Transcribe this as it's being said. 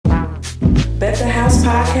Bet the House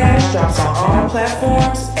podcast drops on all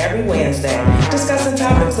platforms every Wednesday, discussing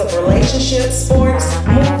topics of relationships, sports,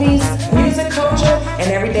 movies, music culture,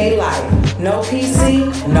 and everyday life. No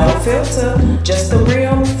PC, no filter, just the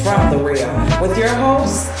real from the real. With your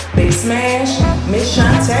hosts, Big Smash, Miss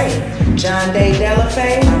Shantae, John Day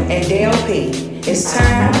Delafay, and Dale P. It's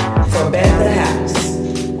time for Bet the House.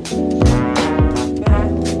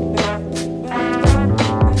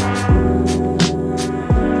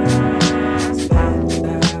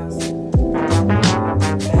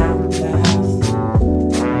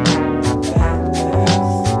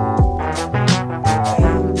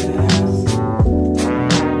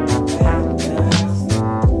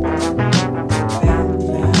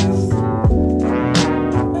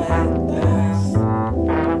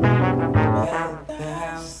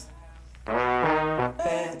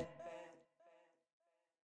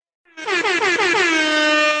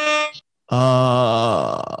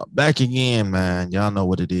 Back again, man. Y'all know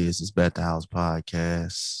what it is. It's Bet the House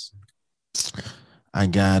podcast. I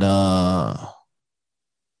got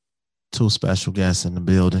two special guests in the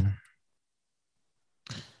building.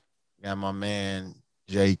 Got my man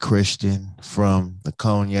Jay Christian from the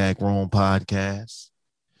Cognac Room podcast.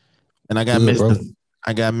 And I got Miss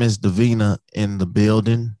Davina in the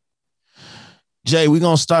building. Jay, we're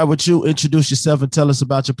gonna start with you. Introduce yourself and tell us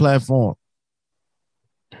about your platform.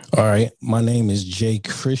 All right. My name is Jay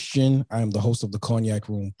Christian. I am the host of the Cognac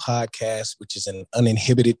Room podcast, which is an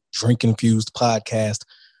uninhibited, drink-infused podcast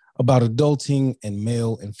about adulting and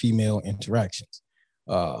male and female interactions.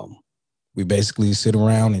 We basically sit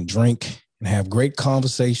around and drink and have great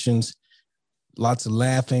conversations, lots of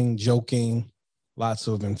laughing, joking, lots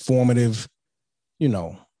of informative,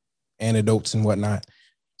 anecdotes and whatnot.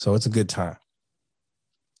 So it's a good time.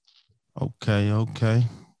 Okay.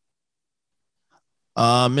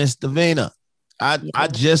 Miss Davina, I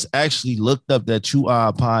just actually looked up that you are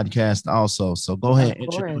a podcast also. So go ahead and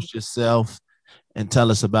introduce yourself and tell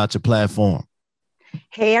us about your platform.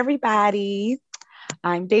 Hey, everybody.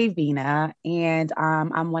 I'm Davina, and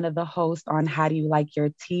I'm one of the hosts on How Do You Like Your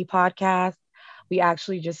Tea podcast. We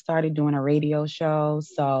actually just started doing a radio show,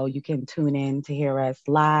 so you can tune in to hear us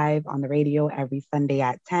live on the radio every Sunday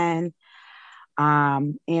at 10.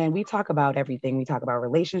 And we talk about everything. We talk about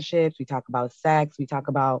relationships. We talk about sex. We talk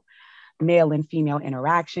about male and female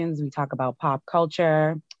interactions. We talk about pop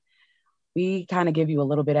culture. We kind of give you a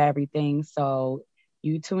little bit of everything. So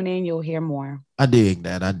you tune in, you'll hear more. I dig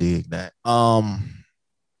that.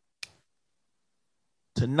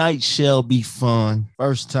 Tonight shall be fun.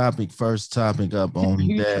 First topic up on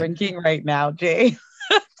you that. Drinking right now, Jay.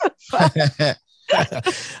 I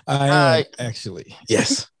am actually.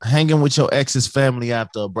 Yes. Hanging with your ex's family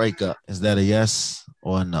after a breakup. Is that a yes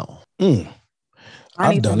or a no? I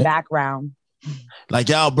need some background. Like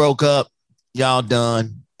y'all broke up, y'all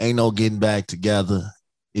done, ain't no getting back together.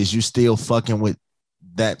 Is you still fucking with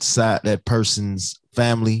that person's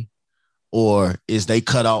family? Or is they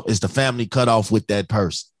cut off? Is the family cut off with that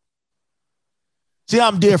person? See,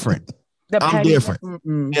 I'm different. I'm different.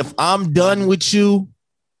 If I'm done with you,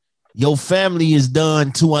 your family is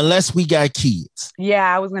done too, unless we got kids.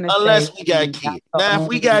 Yeah, I was gonna say. Unless we got kids. Now, if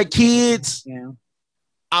we got kids,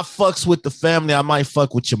 I fucks with the family. I might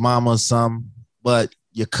fuck with your mama or something, but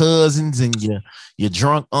your cousins and your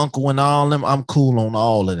drunk uncle and all them, I'm cool on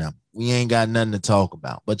all of them. We ain't got nothing to talk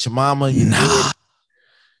about. But your mama,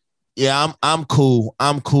 I'm cool.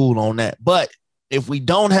 I'm cool on that. But if we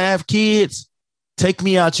don't have kids, take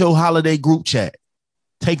me out your holiday group chat.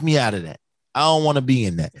 Take me out of that. I don't want to be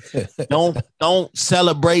in that. Don't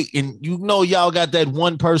celebrate. And y'all got that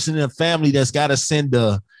one person in the family that's got to send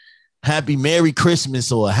a happy Merry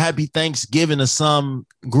Christmas or a happy Thanksgiving or some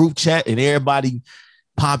group chat and everybody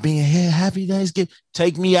pop in, hey, happy Thanksgiving.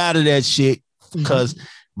 Take me out of that shit because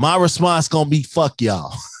my response going to be fuck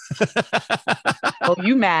y'all. Oh,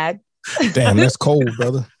 you mad? Damn, that's cold,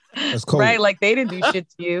 brother. That's cold. Right, like they didn't do shit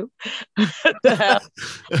to you.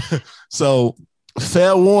 So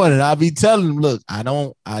fair warning, I'll be telling them, look, I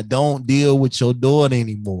don't deal with your daughter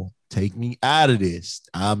anymore. Take me out of this.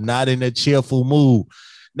 I'm not in a cheerful mood.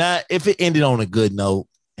 Now, if it ended on a good note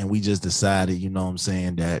and we just decided,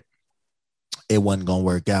 that it wasn't going to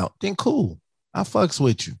work out, then cool. I fucks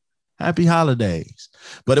with you. Happy holidays.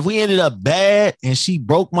 But if we ended up bad and she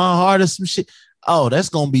broke my heart or some shit, oh, that's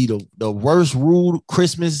going to be the worst rude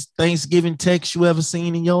Christmas, Thanksgiving text you ever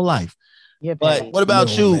seen in your life. Yeah, but what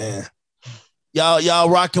about you? Man. Y'all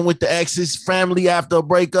rocking with the ex's family after a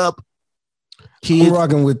breakup? Kids? I'm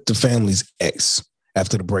rocking with the family's ex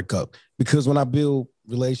after the breakup because when I build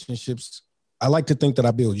relationships, I like to think that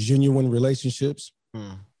I build genuine relationships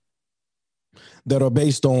that are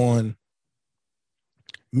based on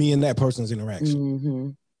me and that person's interaction. Mm-hmm.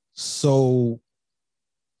 So,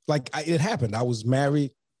 like, it happened. I was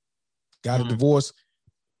married, got a divorce,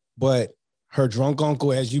 but her drunk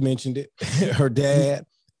uncle, as you mentioned it, her dad,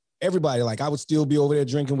 everybody, like, I would still be over there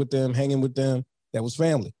drinking with them, hanging with them. That was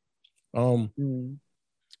family. And,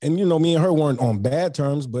 you know, me and her weren't on bad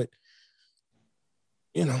terms, but,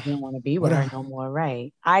 you know. You don't want to be with her no more,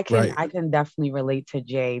 right? I can definitely relate to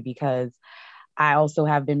Jay because I also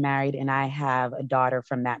have been married and I have a daughter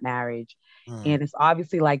from that marriage. And it's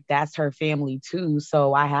obviously like that's her family too.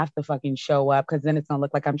 So I have to fucking show up because then it's gonna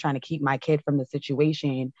look like I'm trying to keep my kid from the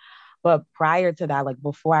situation. But prior to that, like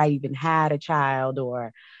before I even had a child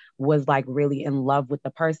or was like really in love with the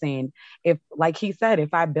person, if like he said,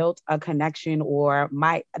 if I built a connection or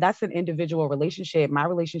that's an individual relationship, my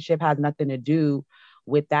relationship has nothing to do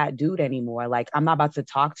with that dude anymore. Like I'm not about to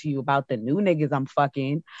talk to you about the new niggas I'm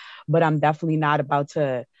fucking, but I'm definitely not about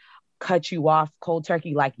to cut you off cold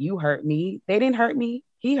turkey like you hurt me. They didn't hurt me.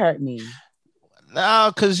 He hurt me.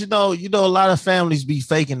 No, because you know, a lot of families be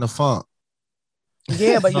faking the funk.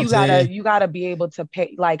 Yeah, but you gotta be able to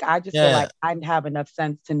pay. Like I just feel like I didn't have enough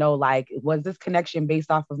sense to know, like, was this connection based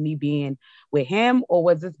off of me being with him or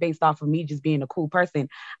was this based off of me just being a cool person?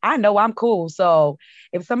 I know I'm cool. So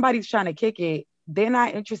if somebody's trying to kick it, they're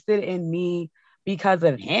not interested in me because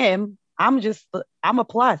of him. I'm a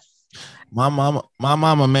plus. My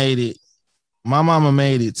mama made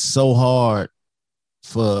it so hard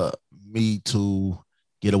for me to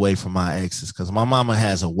get away from my exes because my mama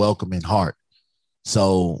has a welcoming heart.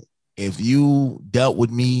 So if you dealt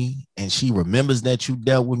with me and she remembers that you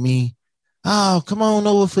dealt with me, oh, come on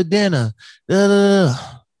over for dinner. And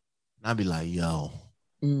I'd be like, yo,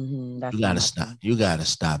 you gotta stop. You gotta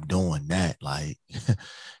stop doing that. Like,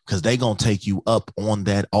 because they gonna take you up on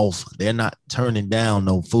that offer. They're not turning down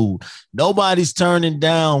no food. Nobody's turning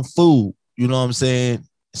down food. You know what I'm saying?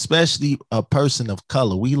 Especially a person of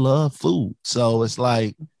color. We love food. So it's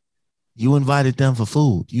like you invited them for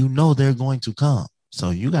food. You know they're going to come.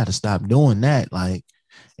 So you got to stop doing that. Like,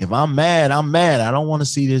 if I'm mad, I'm mad. I don't want to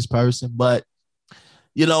see this person. But,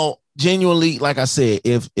 you know, genuinely, like I said,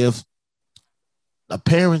 if the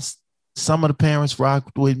parents, some of the parents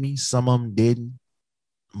rocked with me, some of them didn't.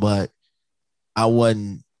 But I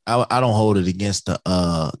don't hold it against the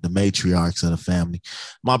matriarchs of the family.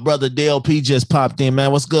 My brother DLP just popped in,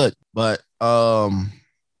 man. What's good? But I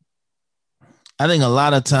think a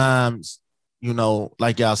lot of times, you know,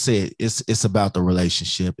 like y'all said, it's about the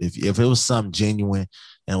relationship. If it was something genuine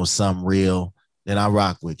and it was something real, then I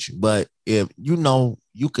rock with you. But if you know,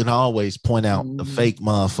 you can always point out the fake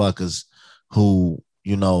motherfuckers who,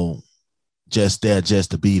 you know, just there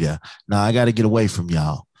just to be there. Now I got to get away from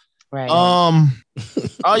y'all. Right.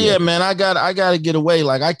 Yeah, man, I got to get away.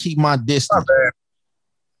 Like I keep my distance.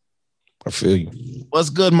 I feel you.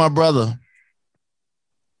 What's good, my brother?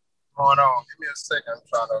 Going on? Give me a second. I'm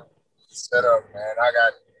trying to set up, man. I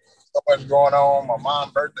got so much going on. My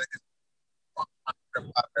mom's birthday is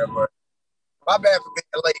but my bad for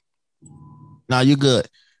being late. Nah, you good.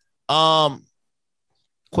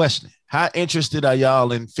 Question: how interested are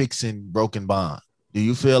y'all in fixing broken bond? Do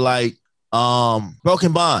you feel like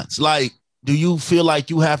broken bonds? Like, do you feel like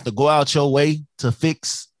you have to go out your way to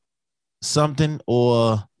fix something,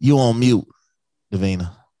 or you on mute,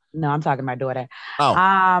 Davina? No, I'm talking to my daughter.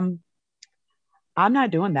 Oh. I'm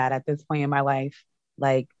not doing that at this point in my life.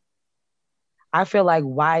 Like, I feel like,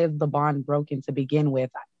 why is the bond broken to begin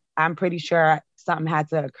with? I'm pretty sure something had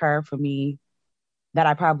to occur for me that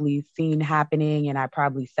I probably seen happening and I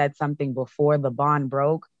probably said something before the bond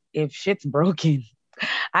broke. If shit's broken,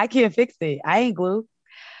 I can't fix it. I ain't glue.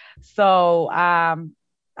 So I'm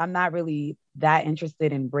not really that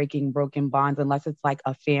interested in breaking broken bonds unless it's like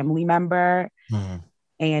a family member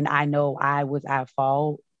and I know I was at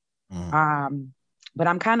fault. But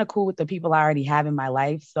I'm kind of cool with the people I already have in my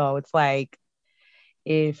life. So it's like,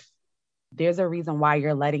 if there's a reason why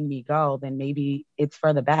you're letting me go, then maybe it's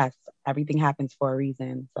for the best. Everything happens for a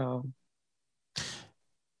reason. So,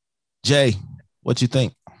 Jay, what you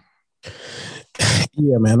think?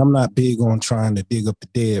 Yeah, man, I'm not big on trying to dig up the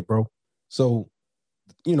dead, bro. So,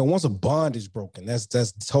 you know, once a bond is broken, that's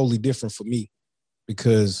totally different for me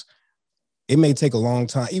because it may take a long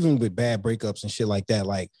time, even with bad breakups and shit like that.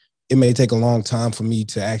 Like, it may take a long time for me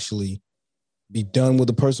to actually be done with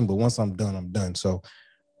the person, but once I'm done, I'm done. So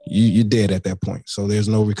you're dead at that point. So there's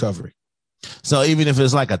no recovery. So even if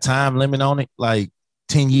it's like a time limit on it, like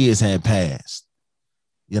 10 years had passed,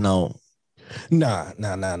 you know. Nah.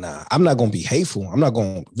 I'm not gonna be hateful. I'm not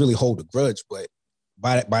gonna really hold a grudge, but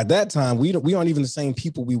by that time, we aren't even the same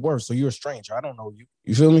people we were. So you're a stranger. I don't know you.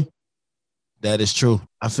 You feel me? That is true.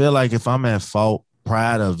 I feel like if I'm at fault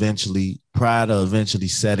pride will eventually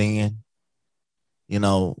set in, you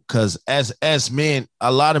know, because as men,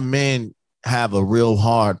 a lot of men have a real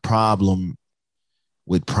hard problem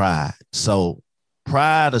with pride. So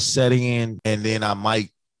pride will set in, and then I might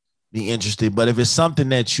be interested. But if it's something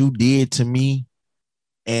that you did to me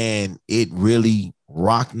and it really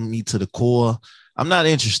rocked me to the core, I'm not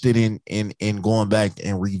interested in going back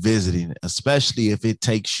and revisiting, especially if it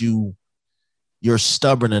takes you're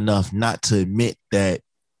stubborn enough not to admit that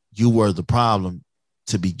you were the problem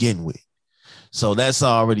to begin with. So that's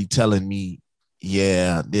already telling me,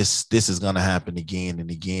 yeah, this is gonna happen again and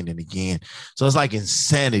again and again. So it's like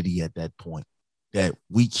insanity at that point that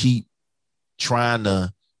we keep trying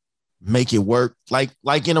to make it work.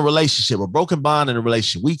 Like in a relationship, a broken bond in a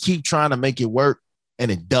relationship, we keep trying to make it work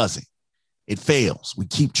and it doesn't. It fails. We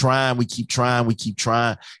keep trying.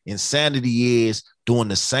 Insanity is doing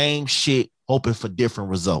the same shit, hoping for different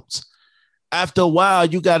results. After a while,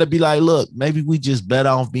 you got to be like, look, maybe we just better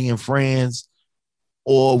off being friends,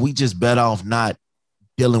 or we just better off not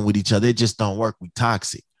dealing with each other. It just don't work. We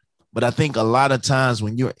toxic. But I think a lot of times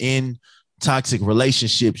when you're in toxic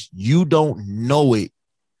relationships, you don't know it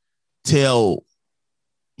till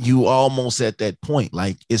you almost at that point,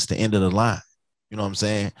 like it's the end of the line. You know what I'm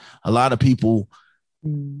saying? A lot of people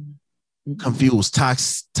confuse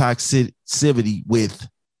toxicity with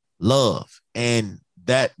love, and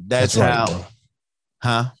that's right, how, bro.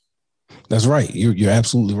 huh? That's right. You're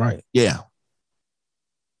absolutely right. Yeah.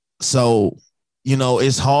 So, you know,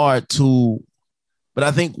 it's hard to, but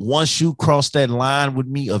I think once you cross that line with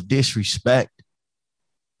me of disrespect,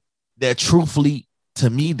 that truthfully, to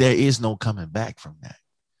me, there is no coming back from that.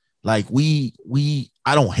 Like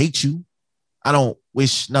I don't hate you. I don't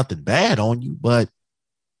wish nothing bad on you, but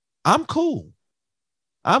I'm cool.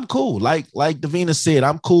 I'm cool. Like Davina said,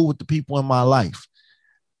 I'm cool with the people in my life.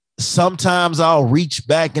 Sometimes I'll reach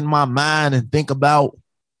back in my mind and think about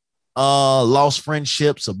lost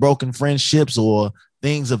friendships or broken friendships or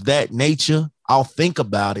things of that nature. I'll think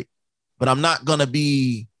about it, but I'm not gonna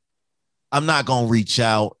reach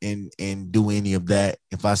out and do any of that.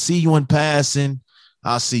 If I see you in passing,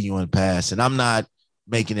 I'll see you in passing. I'm not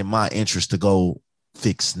making it my interest to go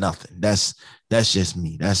fix nothing. That's just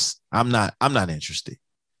me. I'm not interested.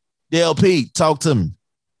 DLP, talk to me.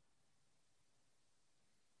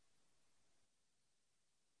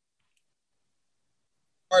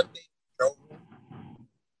 Hard thing, you know?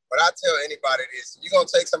 But I tell anybody this: you're gonna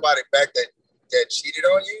take somebody back that cheated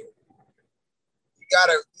on you. You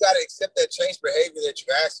gotta accept that change behavior that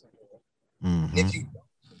you're asking for. Mm-hmm. If you don't,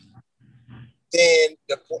 then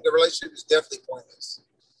the relationship is definitely pointless.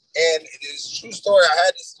 And it is a true story. I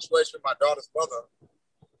had this situation with my daughter's mother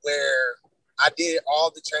where I did all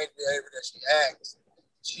the change behavior that she asked.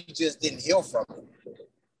 She just didn't heal from it.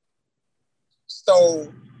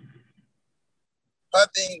 So her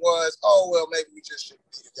thing was, oh, well, maybe we just shouldn't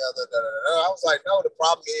be together. Da, da, da. I was like, no, the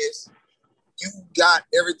problem is you got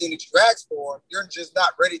everything that you asked for. You're just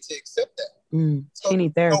not ready to accept that. So she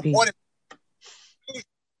need therapy. What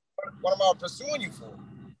am I pursuing you for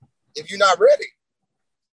if you're not ready?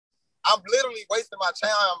 I'm literally wasting my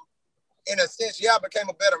time in a sense. Yeah, I became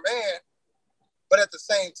a better man. But at the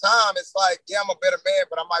same time, it's like, yeah, I'm a better man,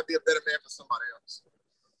 but I might be a better man for somebody else.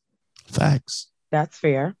 Facts. That's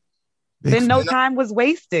fair. Then no time was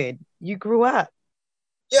wasted. You grew up.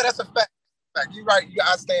 Yeah, that's a fact. You're right.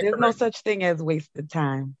 I stand There's correct. no such thing as wasted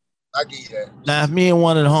time. I get you that. Now, if me and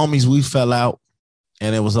one of the homies, we fell out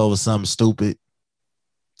and it was over something stupid,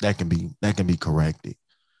 that can be corrected.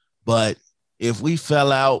 But if we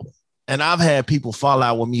fell out, and I've had people fall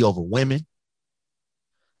out with me over women.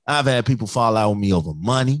 I've had people fall out with me over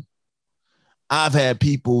money. I've had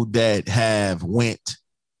people that have went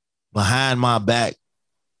behind my back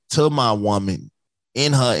to my woman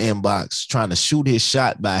in her inbox trying to shoot his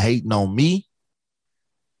shot by hating on me.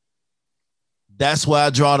 That's where I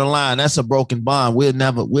draw the line. That's a broken bond. We'll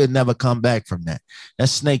never come back from that.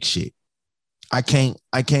 That's snake shit. I can't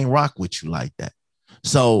rock with you like that.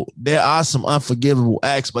 So there are some unforgivable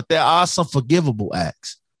acts, but there are some forgivable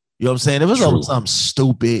acts. You know what I'm saying? If it's over something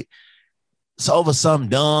stupid, it's over something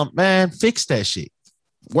dumb, man, fix that shit.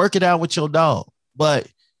 Work it out with your dog. But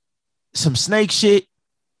some snake shit,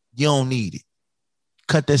 you don't need it.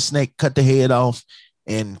 Cut that snake, cut the head off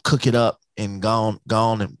and cook it up and gone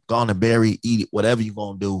and bury, eat it, whatever you're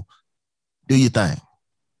going to do. Do your thing.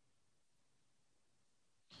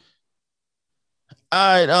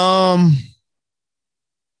 All right.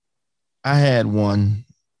 I had one,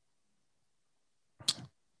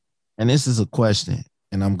 and this is a question,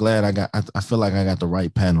 and I'm glad I feel like I got the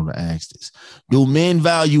right panel to ask this. Do men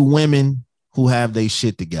value women who have their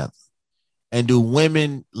shit together? And do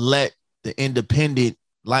women let the independent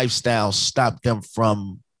lifestyle stop them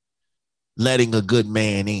from letting a good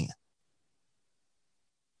man in?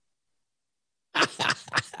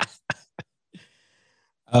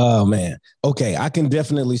 Oh man. Okay, I can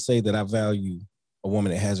definitely say that I value a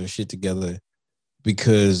woman that has her shit together,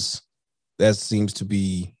 because that seems to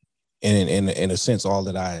be in a sense all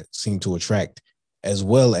that I seem to attract, as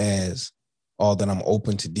well as all that I'm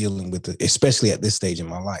open to dealing with, especially at this stage in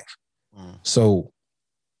my life. So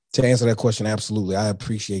to answer that question, absolutely, I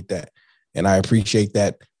appreciate that. And I appreciate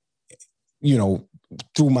that,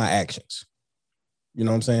 through my actions. You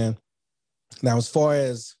know what I'm saying? Now, as far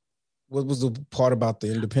as what was the part about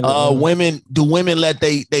the independent women? Do women let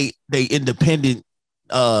they independent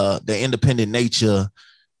their independent nature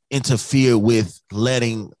interfere with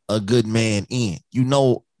letting a good man in?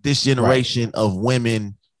 This generation of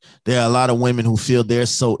women, there are a lot of women who feel they're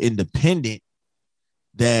so independent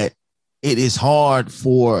that it is hard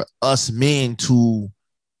for us men to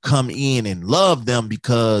come in and love them,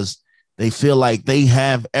 because they feel like they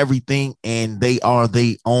have everything and they are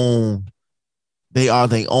their own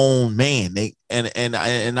man.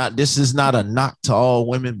 This is not a knock to all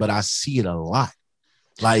women, but I see it a lot.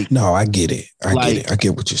 Like, no, I get it. I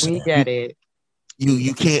get what you're saying. We get it.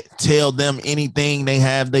 You can't tell them anything. They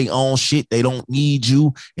have their own shit. They don't need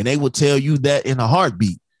you. And they will tell you that in a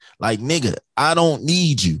heartbeat. Like, nigga, I don't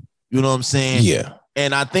need you. You know what I'm saying? Yeah.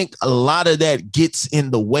 And I think a lot of that gets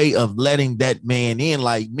in the way of letting that man in.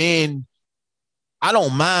 Like, men, I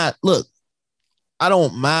don't mind. Look, I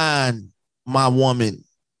don't mind my woman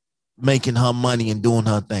making her money and doing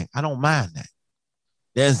her thing. I don't mind that.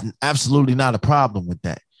 There's absolutely not a problem with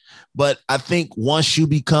that. But I think once you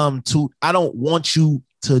become I don't want you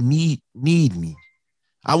to need me.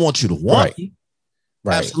 I want you to want me.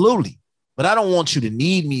 Right. Absolutely. But I don't want you to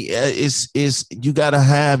need me. It's you gotta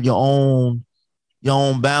have your own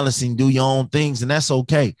balance and do your own things, and that's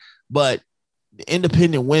okay. But the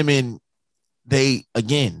independent women, they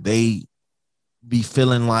be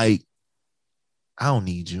feeling like, I don't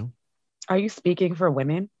need you. Are you speaking for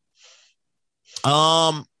women?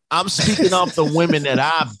 I'm speaking of the women that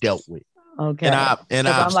I've dealt with. Okay. And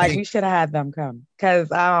I'm like, we should have had them come, because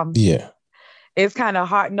it's kind of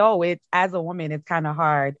hard. No, it's, as a woman, it's kind of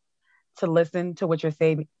hard to listen to what you're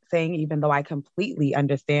saying, even though I completely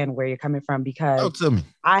understand where you're coming from, because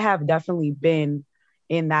I have definitely been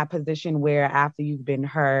in that position where after you've been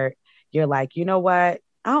hurt, you're like, you know what?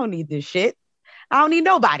 I don't need this shit. I don't need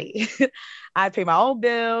nobody. I pay my own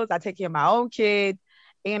bills. I take care of my own kids.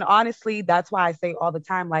 And honestly, that's why I say all the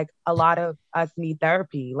time, like, a lot of us need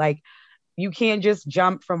therapy. Like, you can't just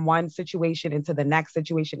jump from one situation into the next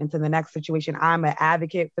situation, into the next situation. I'm an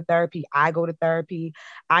advocate for therapy. I go to therapy.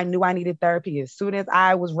 I knew I needed therapy. As soon as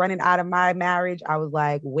I was running out of my marriage, I was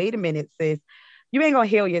like, wait a minute, sis, you ain't gonna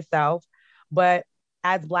heal yourself. But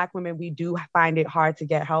as Black women, we do find it hard to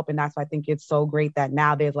get help. And that's why I think it's so great that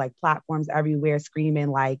now there's like platforms everywhere screaming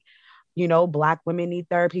like, Black women need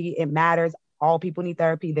therapy. It matters. All people need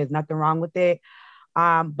therapy. There's nothing wrong with it.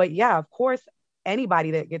 But yeah, of course,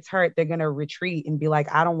 anybody that gets hurt, they're going to retreat and be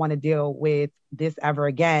like, I don't want to deal with this ever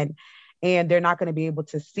again. And they're not going to be able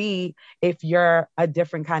to see if you're a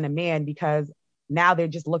different kind of man, because now they're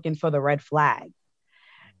just looking for the red flag.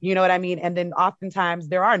 You know what I mean? And then oftentimes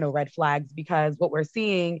there are no red flags, because what we're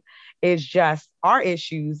seeing is just our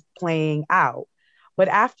issues playing out. But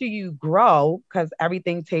after you grow, because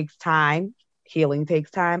everything takes time, healing takes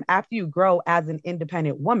time. After you grow as an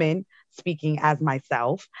independent woman, speaking as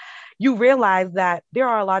myself, you realize that there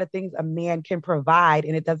are a lot of things a man can provide,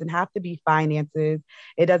 and it doesn't have to be finances.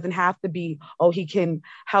 It doesn't have to be, oh, he can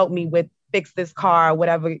help me with fix this car,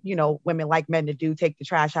 whatever, women like men to do, take the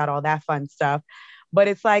trash out, all that fun stuff. But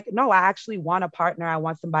it's like, no, I actually want a partner. I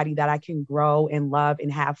want somebody that I can grow and love and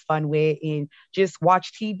have fun with and just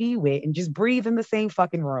watch TV with and just breathe in the same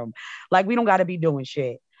fucking room. Like, we don't got to be doing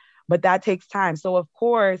shit, but that takes time. So of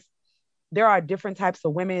course, there are different types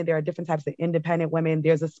of women. There are different types of independent women.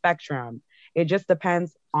 There's a spectrum. It just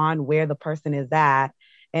depends on where the person is at.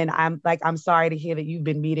 And I'm sorry to hear that you've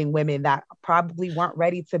been meeting women that probably weren't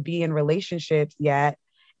ready to be in relationships yet.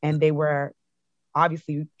 And they were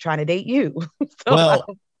obviously trying to date you.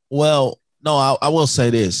 Well, no, I will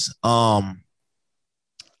say this. I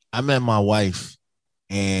met my wife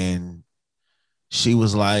and she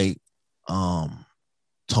was like,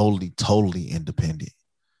 totally independent.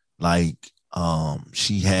 Like,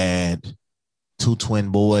 she had 2 twin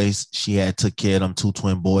boys. She had took care of them 2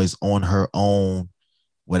 twin boys on her own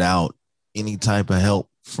without any type of help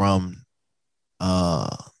from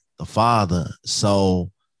the father.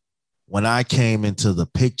 So when I came into the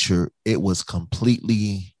picture, it was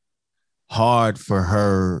completely hard for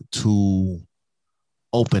her to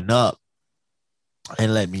open up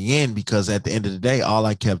and let me in, because at the end of the day, all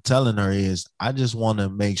I kept telling her is, I just want to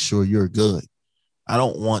make sure you're good. I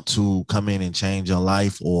don't want to come in and change your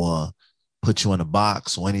life or put you in a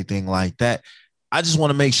box or anything like that. I just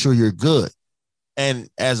want to make sure you're good. And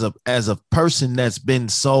as a person that's been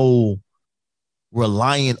so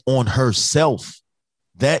reliant on herself,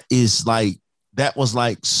 that was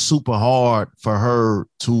like super hard for her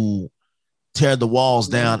to tear the walls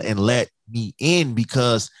down and let me in,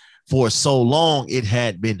 because for so long it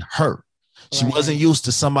had been her. She wasn't used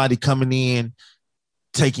to somebody coming in,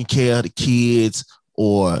 taking care of the kids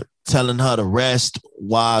or telling her to rest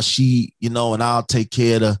while she, and I'll take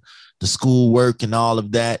care of the school work and all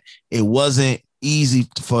of that. It wasn't easy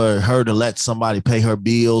for her to let somebody pay her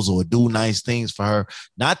bills or do nice things for her.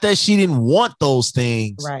 Not that she didn't want those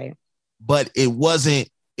things, right? But it wasn't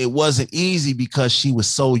easy because she was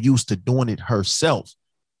so used to doing it herself.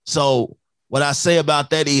 So what I say about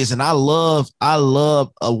that is, and I love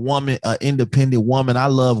a woman, an independent woman. I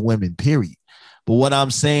love women, period. But what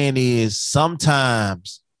I'm saying is,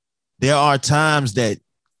 sometimes there are times that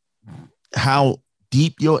how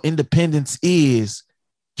deep your independence is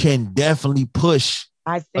can definitely push.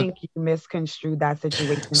 I think you misconstrued that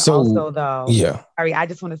situation. So, also, though. Yeah. Sorry, I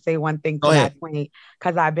just want to say one thing to that point,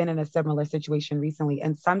 because I've been in a similar situation recently.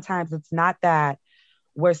 And sometimes it's not that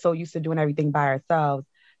we're so used to doing everything by ourselves.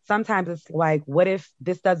 Sometimes it's like, what if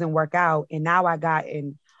this doesn't work out? And now I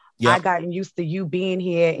gotten used to you being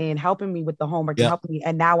here and helping me with the homework and helping me.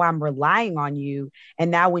 And now I'm relying on you. And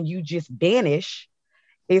now when you just vanish,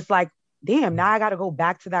 it's like, damn, now I got to go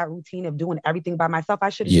back to that routine of doing everything by myself. I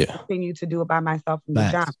should have continued to do it by myself from the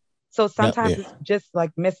jump. So sometimes it's just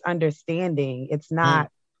like misunderstanding. It's not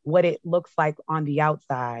what it looks like on the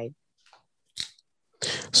outside.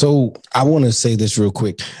 So I want to say this real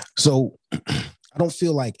quick. So I don't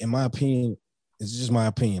feel like, in my opinion, it's just my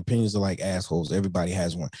opinion. Opinions are like assholes. Everybody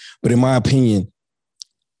has one. But in my opinion,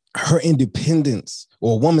 her independence,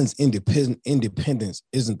 or a woman's independence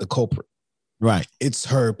isn't the culprit. Right. It's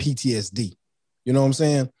her PTSD. You know what I'm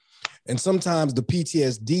saying? And sometimes the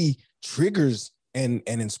PTSD triggers and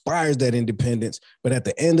inspires that independence. But at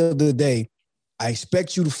the end of the day, I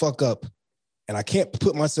expect you to fuck up. And I can't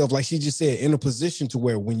put myself, like she just said, in a position to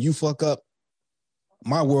where when you fuck up,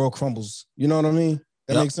 my world crumbles. You know what I mean?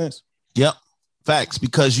 That makes sense? Yep. Facts.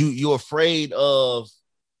 Because you're afraid of,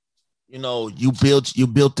 you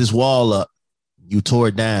built this wall up, you tore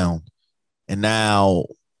it down. And now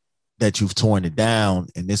that you've torn it down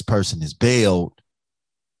and this person is bailed,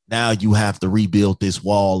 now you have to rebuild this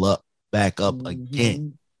wall back up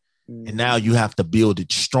again. And now you have to build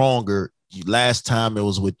it stronger. Last time it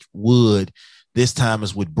was with wood. This time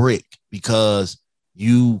is with brick, because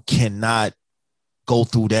you cannot go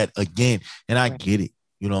through that again. And I get it.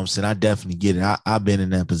 You know what I'm saying? I definitely get it. I've been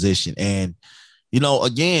in that position. And,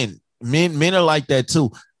 again, men are like that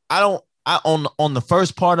too. On the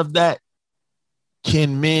first part of that,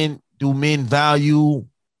 do men value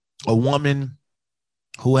a woman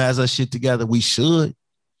who has her shit together? We should.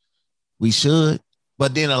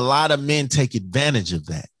 But then a lot of men take advantage of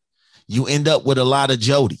that. You end up with a lot of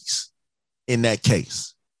Jodies in that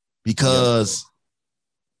case, because,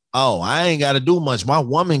 I ain't got to do much. My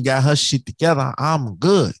woman got her shit together. I'm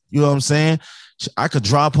good. You know what I'm saying? I could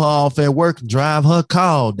drop her off at work and drive her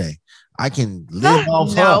car all day. I can live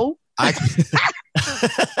off her. I can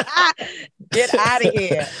get out of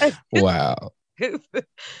here. Wow.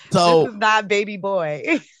 So this is not baby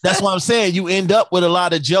boy. That's what I'm saying. You end up with a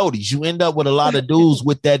lot of Jodies. You end up with a lot of dudes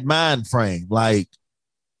with that mind frame. Like,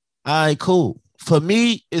 all right, cool. For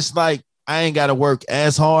me, it's like, I ain't got to work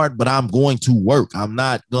as hard, but I'm going to work. I'm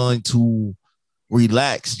not going to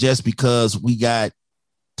relax just because we got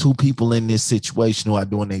two people in this situation who are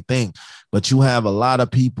doing their thing. But you have a lot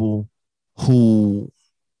of people who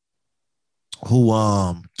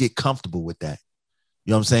get comfortable with that.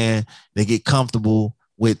 You know what I'm saying? They get comfortable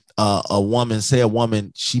with a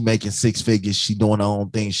woman, she making six figures, she doing her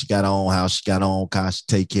own thing, she got her own house, she got her own car, she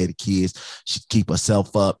take care of the kids, she keep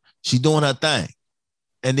herself up, she doing her thing.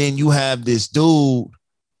 And then you have this dude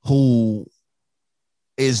who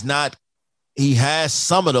is not, he has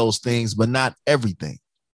some of those things, but not everything.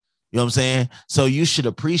 You know what I'm saying? So you should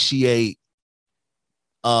appreciate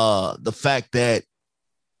the fact that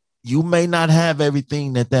you may not have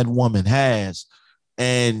everything that woman has,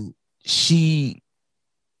 and she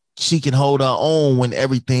can hold her own when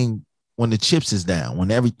the chips is down,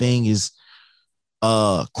 when everything is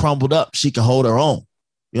crumbled up, she can hold her own.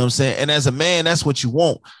 You know what I'm saying? And as a man, that's what you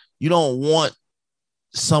want. You don't want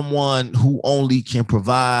someone who only can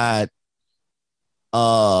provide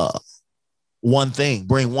one thing,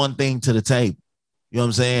 bring one thing to the table. You know what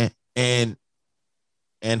I'm saying?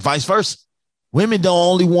 And vice versa. Women don't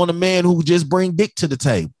only want a man who just bring dick to the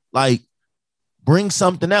table. Like, bring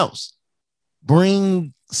something else.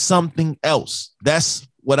 Bring something else. That's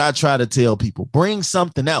what I try to tell people. Bring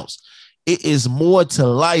something else. It is more to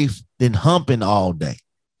life than humping all day.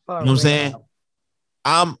 You know what I'm saying?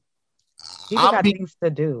 People got things to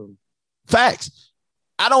do. Facts.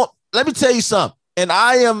 Let me tell you something. And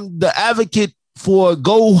I am the advocate for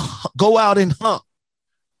go out and hump,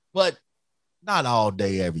 but not all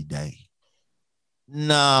day, every day.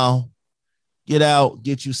 No. Get out,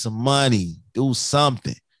 get you some money, do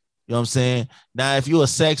something. You know what I'm saying? Now, if you're a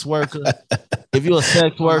sex worker,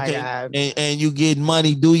 and you get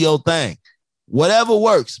money, do your thing. Whatever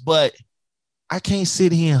works, but I can't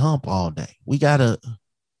sit here and hump all day. We gotta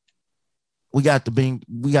bring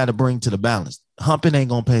to the balance. Humping ain't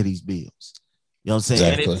gonna pay these bills. You know what I'm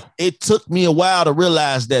saying? Exactly. It took me a while to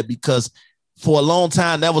realize that, because for a long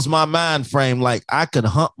time that was my mind frame. Like, I could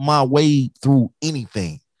hump my way through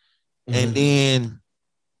anything. And then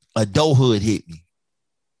adulthood hit me.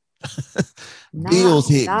 Bills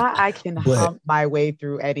hit me. I can hump my way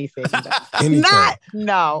through anything. Anything.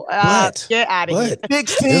 Get out of here.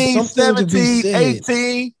 16, 17,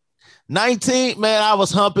 18, 19, man, I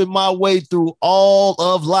was humping my way through all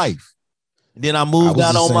of life. And then I moved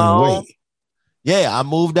out on my own. Yeah, I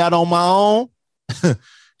moved out on my own.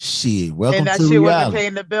 Shit, welcome and that to shit reality. wasn't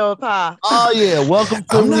paying the bills, huh? Oh yeah, welcome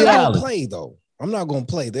to I'm reality. not gonna play though. I'm not gonna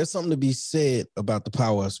play. There's something to be said about the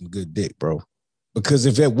power of some good dick, bro. Because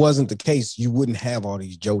if it wasn't the case, you wouldn't have all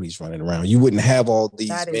these Jodies running around. You wouldn't have all these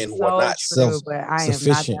men who are not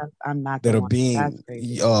self-sufficient that are being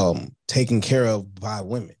taken care of by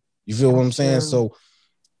women. You feel what I'm saying? So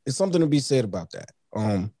it's something to be said about that.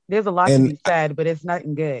 There's a lot to be said, but it's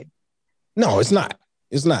nothing good. No, it's not.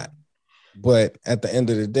 It's not. But at the end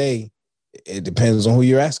of the day, it depends on who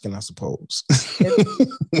you're asking, I suppose.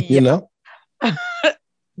 You know?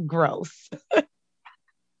 Gross.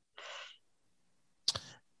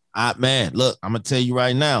 Man, look, I'm gonna tell you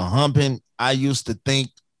right now, humping, I used to think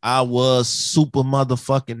I was super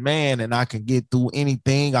motherfucking man and I can get through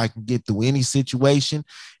anything. I can get through any situation.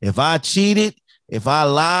 If I cheated, if I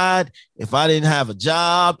lied, if I didn't have a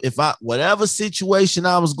job, whatever situation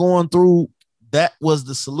I was going through, that was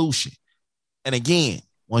the solution. And again,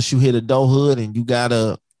 once you hit adulthood and you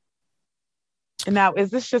gotta. Now,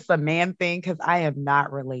 is this just a man thing? Because I am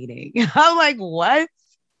not relating. I'm like, what?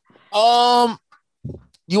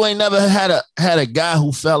 You ain't never had a guy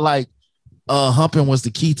who felt like humping was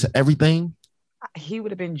the key to everything? He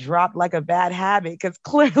would have been dropped like a bad habit, because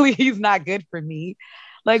clearly he's not good for me.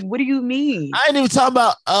 Like, what do you mean? I ain't even talking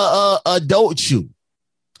about adult you.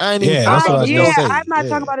 I'm not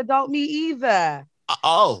talking about adult me either.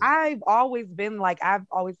 I've always been like, I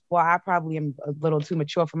probably am a little too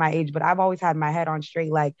mature for my age, but I've always had my head on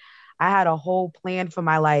straight. Like, I had a whole plan for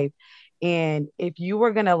my life. And if you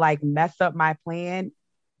were going to like mess up my plan,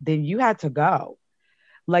 then you had to go.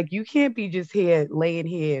 Like, you can't be just laying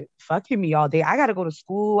here fucking me all day. I got to go to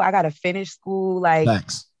school. I got to finish school. Like,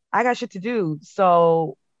 thanks. I got shit to do.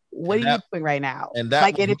 So what are you doing right now? And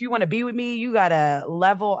if you want to be with me, you got to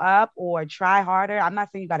level up or try harder. I'm not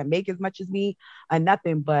saying you got to make as much as me or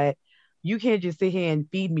nothing, but you can't just sit here and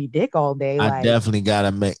feed me dick all day. I definitely got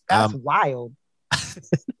to make. That's wild.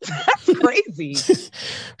 That's crazy.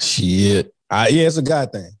 Shit. It's a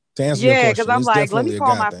God thing. To answer your question, because I'm like, let me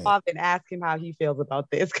call my father and ask him how he feels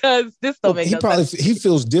about this, because this don't make sense. He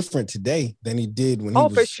feels different today than he did when he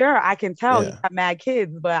was. Oh, for sure. I can tell he's got mad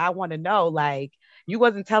kids, but I want to know, like, you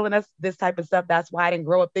wasn't telling us this type of stuff. That's why I didn't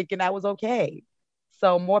grow up thinking that was okay.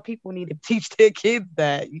 So more people need to teach their kids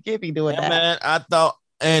that. You can't be doing that. Man, I thought,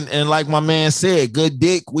 and like my man said, good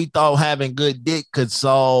dick, we thought having good dick could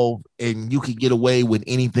solve and you could get away with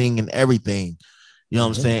anything and everything. You know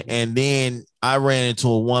what I'm saying? And then I ran into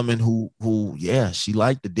a woman who, she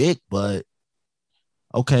liked the dick, but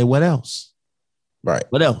okay, what else? Right.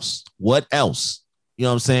 What else? You know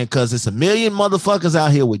what I'm saying? Because it's a million motherfuckers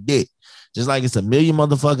out here with dick, just like it's a million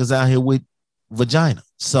motherfuckers out here with vagina.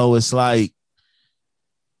 So it's like,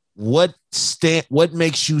 what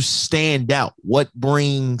makes you stand out? What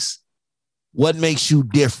makes you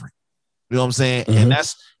different? You know what I'm saying?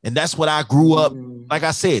 And that's what I grew up. Like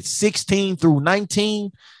I said, 16 through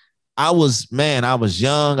 19, I was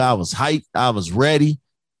young, I was hyped, I was ready,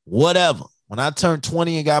 whatever. When I turned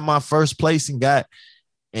 20 and got my first place and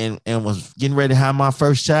was getting ready to have my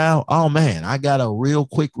first child, oh man, I got a real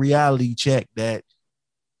quick reality check that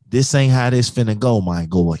this ain't how this finna go, my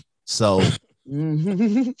boy. So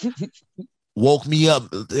woke me up.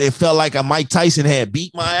 It felt like a Mike Tyson had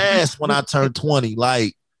beat my ass when I turned 20.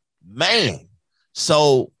 Like, man.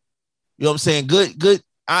 So, you know what I'm saying? Good.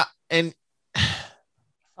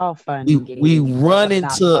 All fun we and games, run but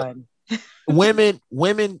not into fun.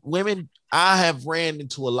 women. I have ran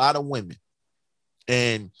into a lot of women,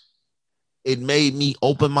 and it made me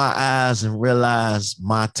open my eyes and realize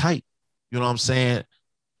my type. You know what I'm saying?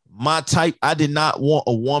 My type, I did not want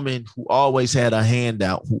a woman who always had a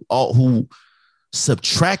handout, who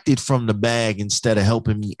subtracted from the bag instead of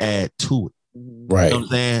helping me add to it. Right. You know what I'm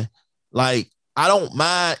saying? Like, I don't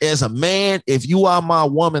mind as a man, if you are my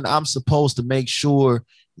woman, I'm supposed to make sure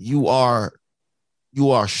you are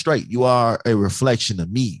straight. You are a reflection of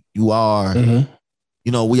me. You are,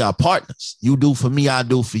 we are partners. You do for me, I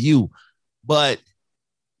do for you. But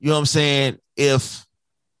you know what I'm saying? If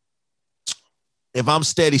I'm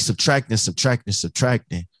steady subtracting,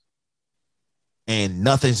 and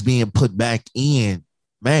nothing's being put back in,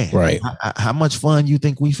 man, right? How much fun you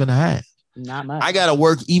think we finna have? Not much. I gotta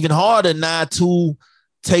work even harder not to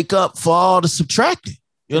take up for all the subtracting.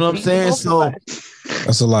 You know what I'm saying? So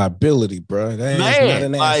that's a liability, bro. That is not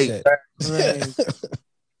an asset. Right.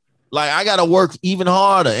 Like, I gotta work even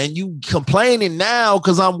harder. And you complaining now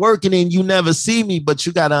because I'm working and you never see me, but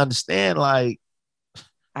you gotta understand, like,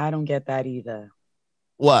 I don't get that either.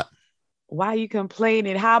 What? Why are you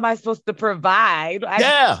complaining? How am I supposed to provide?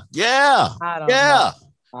 Yeah. I don't know.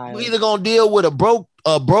 You either gonna deal with a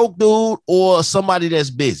broke dude or somebody that's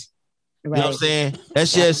busy. Right. You know what I'm saying?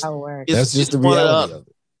 That's how it works. That's just the reality of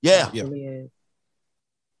it. Yeah. It really is.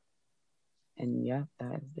 And yeah,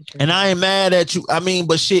 that is the truth. And I ain't mad at you. I mean,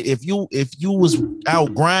 but shit, if you was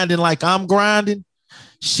out grinding like I'm grinding,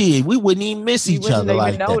 shit, we wouldn't even miss each other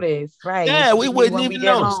like that. Notice, right? Yeah, we wouldn't even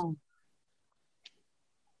notice.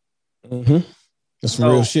 That's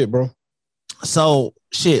some real shit, bro. So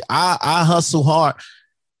shit, I hustle hard.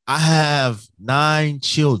 I have 9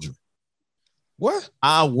 children. What?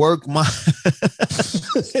 I work my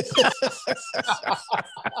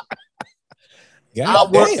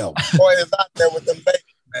God damn. Boy is out there with them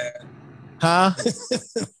babies, man. Huh? I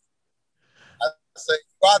say,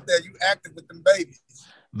 you out there, you active with them babies.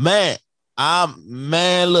 Man,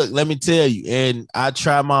 look, let me tell you, and I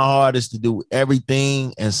try my hardest to do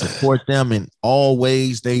everything and support them in all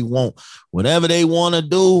ways they want. Whatever they want to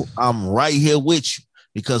do, I'm right here with you.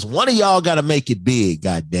 Because one of y'all got to make it big,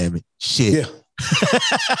 God damn it. Shit. Yeah.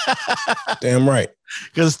 Damn right.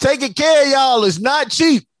 Because taking care of y'all is not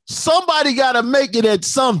cheap. Somebody got to make it at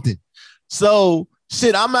something. So,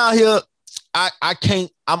 shit, I'm out here. I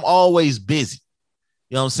can't, I'm always busy.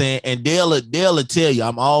 You know what I'm saying? And Dale will tell you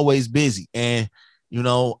I'm always busy. And, you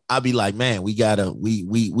know, I'll be like, man, we gotta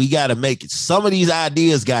make it. Some of these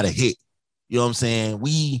ideas gotta hit. You know what I'm saying?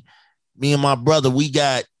 Me and my brother, we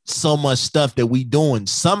got so much stuff that we doing.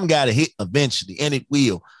 Some gotta hit eventually, and it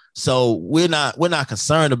will. So we're not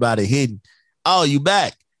concerned about it hitting. Oh, you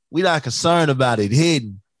back. We're not concerned about it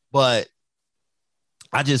hitting. But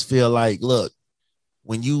I just feel like, look,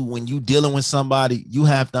 when you dealing with somebody, you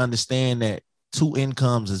have to understand that 2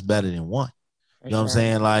 incomes is better than 1. You know what I'm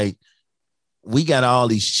saying? Like, we got all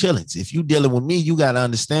these chillings. If you dealing with me, you got to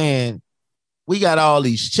understand we got all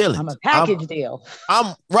these chillings. I'm a package deal.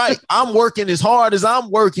 I'm right. I'm working as hard as I'm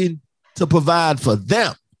working to provide for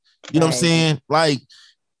them. You know what I'm saying? Like,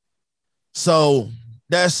 so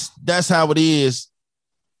that's how it is.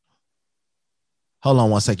 Hold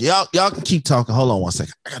on one second. Y'all can keep talking. Hold on one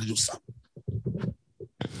second. I got to do something.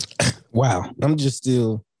 Wow. I'm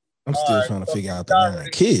still trying to figure out the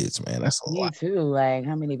 9 kids, man. That's a lot. Me too. Like,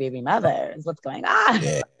 how many baby mothers? What's going on?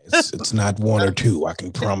 Yeah, it's not 1 or 2. I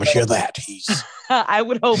can promise you that. I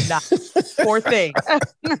would hope not. Poor thing.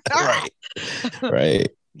 Right.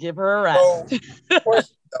 Give her a rest. So,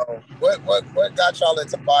 question though, what got y'all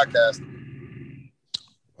into podcasting?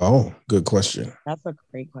 Oh, good question. That's a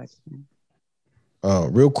great question.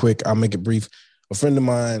 Real quick, I'll make it brief. A friend of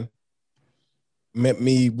mine met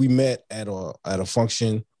me. We met at a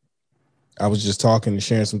function. I was just talking and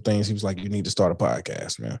sharing some things. He was like, you need to start a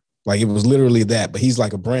podcast, man. Like, it was literally that, but he's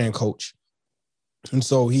like a brand coach. And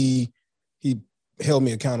so he held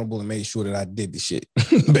me accountable and made sure that I did the shit,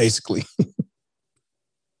 basically.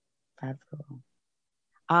 That's cool.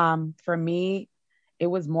 For me, it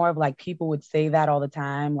was more of like, people would say that all the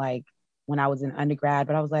time, like when I was in undergrad,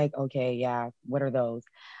 but I was like, okay, yeah, what are those?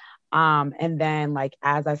 And then like,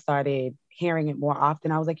 as I started hearing it more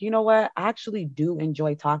often, I was like, you know what? I actually do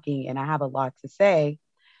enjoy talking and I have a lot to say.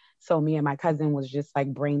 So me and my cousin was just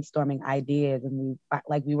like brainstorming ideas, and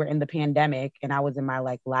we were in the pandemic and I was in my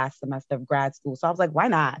like last semester of grad school. So I was like, why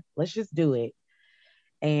not? Let's just do it.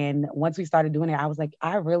 And once we started doing it, I was like,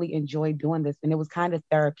 I really enjoy doing this. And it was kind of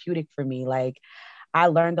therapeutic for me. Like, I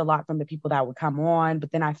learned a lot from the people that would come on,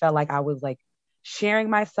 but then I felt like I was like sharing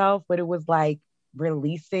myself, but it was like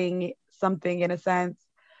releasing something in a sense.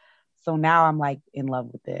 So now I'm like in love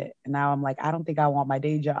with it. And now I'm like, I don't think I want my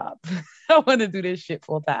day job. I want to do this shit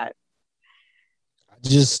full time. I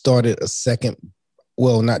just started a second.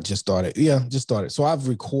 Well, not just started. Yeah, just started. So I've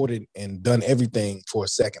recorded and done everything for a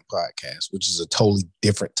second podcast, which is a totally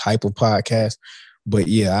different type of podcast. But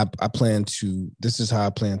yeah, I plan to, this is how I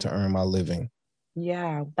plan to earn my living.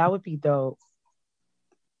 Yeah, that would be dope.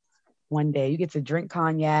 One day you get to drink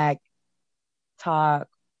cognac, talk,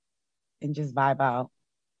 and just vibe out.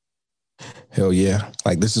 Hell yeah.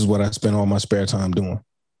 Like, this is what I spend all my spare time doing.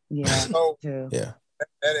 Yeah, So too. Yeah.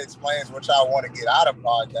 that explains what y'all want to get out of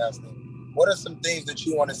podcasting. What are some things that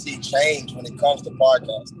you want to see change when it comes to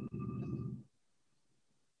podcasting?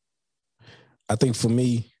 I think for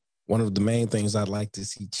me, one of the main things I'd like to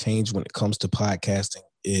see change when it comes to podcasting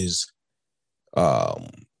is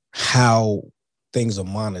how things are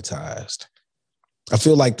monetized. I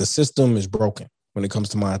feel like the system is broken when it comes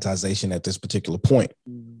to monetization at this particular point,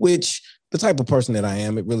 which the type of person that I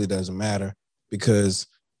am, it really doesn't matter because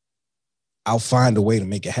I'll find a way to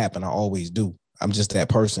make it happen. I always do. I'm just that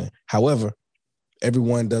person. However,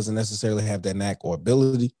 everyone doesn't necessarily have that knack or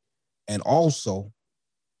ability. And also,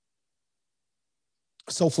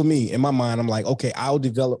 so for me, in my mind, I'm like, okay, I'll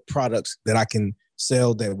develop products that I can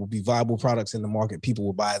sell that will be viable products in the market. People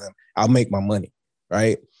will buy them. I'll make my money,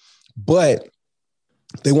 right? But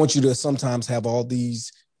they want you to sometimes have all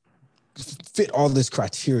these, fit all this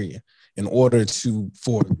criteria in order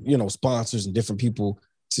for sponsors and different people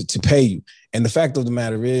to pay you. And the fact of the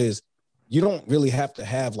matter is, you don't really have to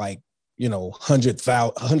have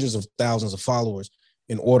hundreds of thousands of followers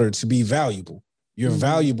in order to be valuable. You're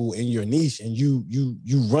valuable in your niche, and you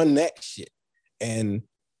run that shit, and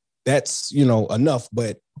that's enough.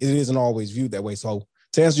 But it isn't always viewed that way. So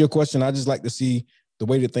to answer your question, I just like to see the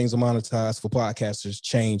way that things are monetized for podcasters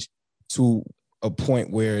change to a point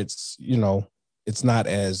where it's not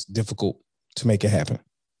as difficult to make it happen.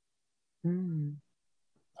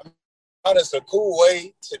 It's a cool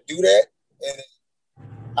way to do that, and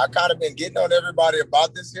I kind of been getting on everybody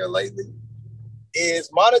about this here lately. Is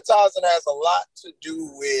monetizing has a lot to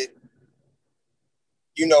do with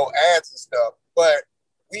ads and stuff, but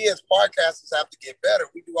we as podcasters have to get better.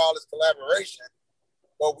 We do all this collaboration,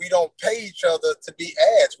 but we don't pay each other to be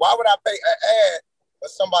ads. Why would I pay an ad for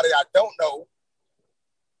somebody I don't know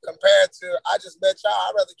compared to I just met y'all?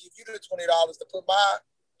 I'd rather give you the $20 to put my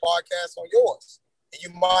podcast on yours, and you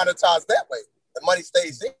monetize that way. The money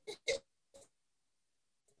stays in.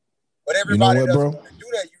 But everybody doesn't want to do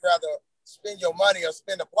that. You rather spend your money or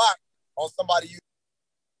spend a block on somebody you.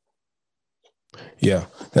 Yeah,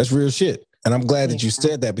 that's real shit. And I'm glad that you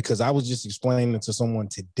said that, because I was just explaining it to someone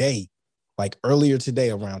today, like earlier today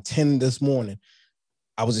around 10 this morning.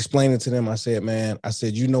 I was explaining to them, I said,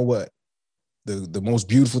 you know what? The most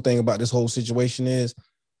beautiful thing about this whole situation is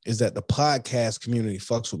that the podcast community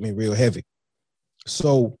fucks with me real heavy.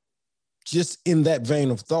 So just in that vein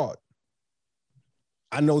of thought,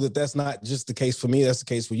 I know that that's not just the case for me, that's the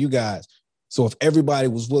case for you guys. So if everybody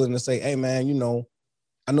was willing to say, hey man,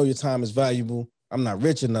 I know your time is valuable. I'm not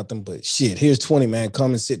rich or nothing, but shit, here's 20, man.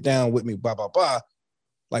 Come and sit down with me, blah, blah, blah.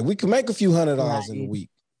 Like, we can make a few $100 in a week.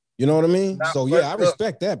 You know what I mean? So yeah, I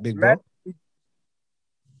respect that, big bro.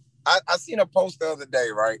 I seen a post the other day,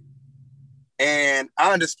 right? And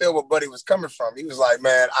I understood where Buddy was coming from. He was like,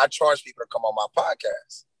 man, I charge people to come on my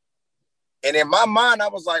podcast. And in my mind, I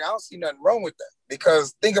was like, I don't see nothing wrong with that.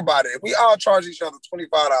 Because think about it. If we all charge each other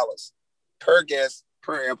 $25 per guest,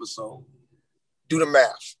 per episode, do the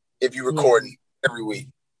math. If you're recording every week,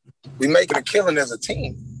 we making a killing as a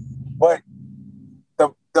team. But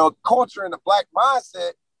the culture and the Black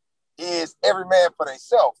mindset is every man for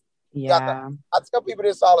themselves. Yeah. I tell people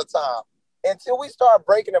this all the time. Until we start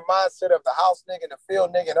breaking the mindset of the house nigga, the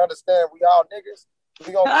field nigga, and understand we all niggas,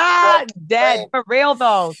 we gonna dead for real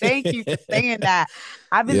though. Thank you for saying that.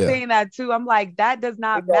 I've been saying that too. I'm like, that does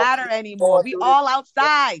not matter anymore. We all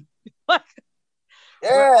outside.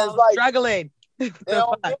 It's like struggling. They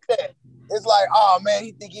don't get that. It's like, oh man,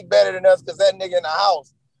 he think he better than us because that nigga in the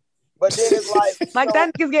house. But then it's like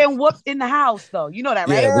that nigga's getting whooped in the house though. You know that,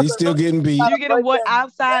 right? Yeah, we still getting beat. You're getting whooped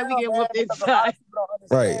outside, we get whooped inside.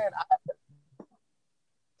 Right.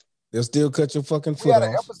 They'll still cut your fucking foot off. We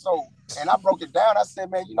had an episode, and I broke it down. I said,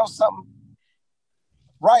 man, you know something?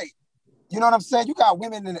 Right. You know what I'm saying? You got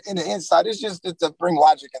women in the inside. It's just to bring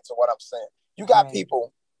logic into what I'm saying. You got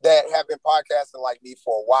people that have been podcasting like me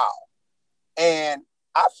for a while. And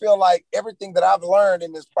I feel like everything that I've learned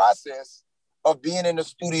in this process of being in the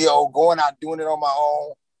studio, going out, doing it on my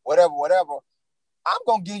own, whatever, I'm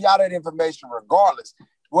going to give y'all that information regardless,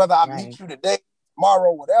 whether I meet you today,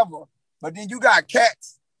 tomorrow, whatever. But then you got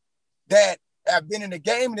cats that have been in the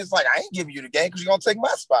game and it's like, I ain't giving you the game because you're going to take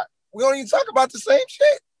my spot. We don't even talk about the same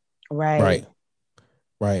shit. Right.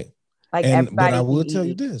 Like, but I will tell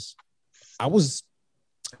you this.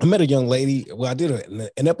 I met a young lady. Well, I did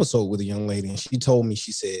an episode with a young lady, and she told me,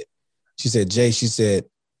 she said, Jay, she said,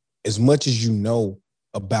 as much as you know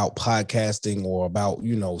about podcasting or about,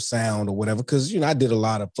 sound or whatever, because, I did a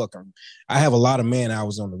lot of I have a lot of man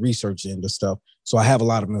hours on the research end of stuff. So I have a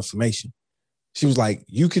lot of information. She was like,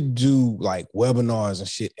 you could do like webinars and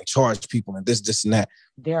shit and charge people and this and that.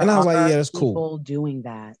 And I was like, yeah, that's cool. People doing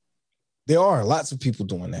that. There are lots of people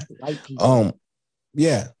doing that. White people.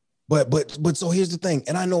 Yeah. But so here's the thing,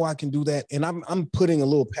 and I know I can do that, and I'm putting a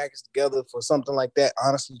little package together for something like that,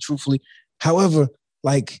 honestly, truthfully. However,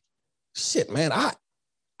 like, shit, man, I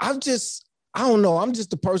don't know. I'm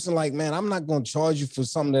just a person like, man, I'm not gonna charge you for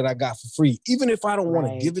something that I got for free. Even if I don't want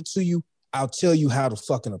to give it to you, I'll tell you how to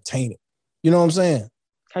fucking obtain it. You know what I'm saying?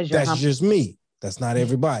 That's just me. That's not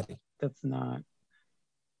everybody. That's not.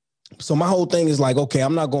 So my whole thing is like, okay,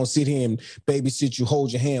 I'm not gonna sit here and babysit you,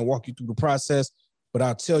 hold your hand, walk you through the process. But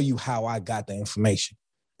I'll tell you how I got the information.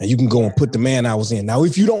 And you can go and put the man hours in. Now,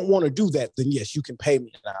 if you don't want to do that, then yes, you can pay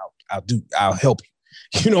me and I'll help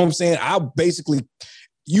you. You know what I'm saying? I'll basically,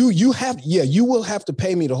 you will have to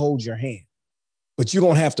pay me to hold your hand, but you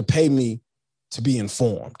don't have to pay me to be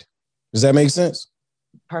informed. Does that make sense?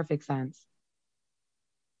 Perfect sense.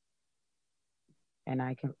 And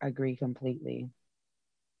I can agree completely.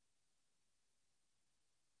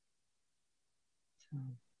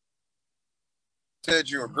 Said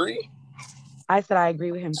you agree? I said I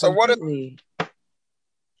agree with him so completely.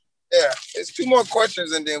 It's two more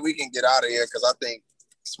questions and then we can get out of here because I think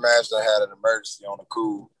Smash done had an emergency on the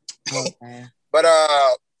cool. Okay. But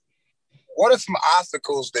what are some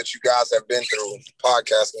obstacles that you guys have been through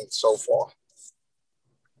podcasting so far?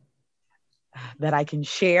 That I can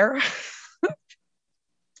share?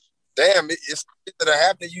 Damn, it's that are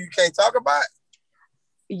happening you can't talk about?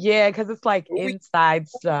 Yeah, because it's like inside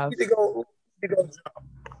stuff.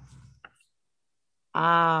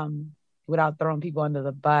 Without throwing people under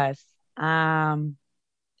the bus. I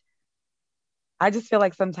just feel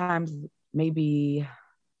like sometimes maybe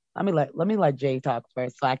let me let Jay talk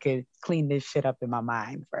first so I could clean this shit up in my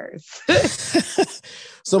mind first.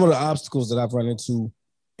 Some of the obstacles that I've run into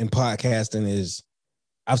in podcasting is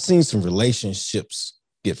I've seen some relationships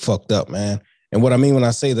get fucked up, man. And what I mean when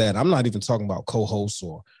I say that, I'm not even talking about co-hosts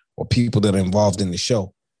or people that are involved in the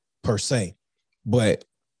show per se, but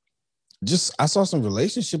just I saw some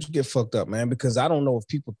relationships get fucked up, man, because I don't know if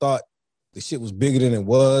people thought the shit was bigger than it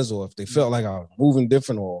was, or if they felt like I was moving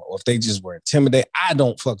different, or if they just were intimidated. I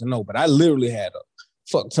don't fucking know, but I literally had a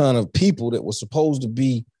fuck ton of people that were supposed to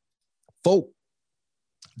be folk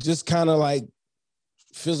just kind of like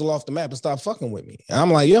fizzle off the map and stop fucking with me. And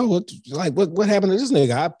I'm like, yo, what happened to this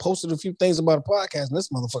nigga? I posted a few things about a podcast and this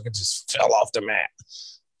motherfucker just fell off the map.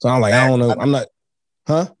 So I'm like, I don't know. I'm not,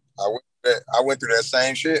 huh? I went through that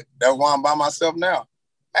same shit. That's why I'm by myself now.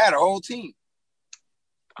 I had a whole team.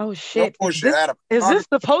 Oh shit. Is this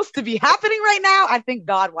supposed to be happening right now? I think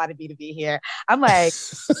God wanted me to be here. I'm like,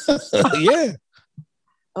 yeah.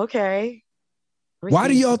 Okay. Why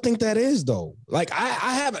do y'all think that is though? Like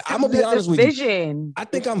I haven't, I'm gonna be honest with you. I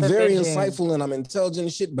think I'm very insightful and I'm intelligent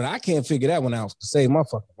and shit, but I can't figure that one out to save my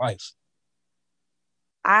fucking life.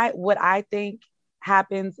 What I think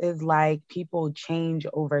happens is like people change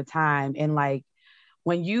over time, and like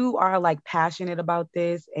when you are like passionate about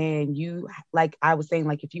this and you, like I was saying,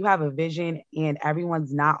 like if you have a vision and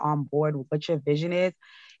everyone's not on board with what your vision is,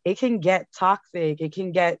 it can get toxic. It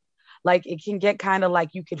can get kind of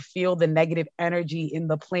like you could feel the negative energy in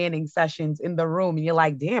the planning sessions in the room. And you're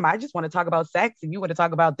like, damn, I just want to talk about sex and you want to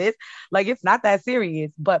talk about this. Like, it's not that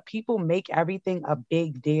serious, but people make everything a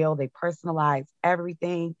big deal. They personalize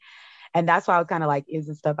everything. And that's why I was kind of like, is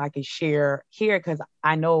this stuff I could share here? Because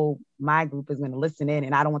I know my group is going to listen in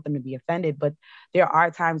and I don't want them to be offended. But there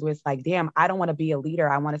are times where it's like, damn, I don't want to be a leader.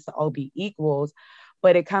 I want us to all be equals.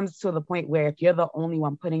 But it comes to the point where if you're the only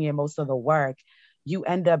one putting in most of the work, you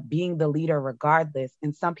end up being the leader regardless.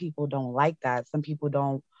 And some people don't like that. Some people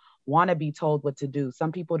don't want to be told what to do.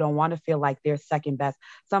 Some people don't want to feel like they're second best.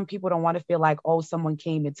 Some people don't want to feel like, oh, someone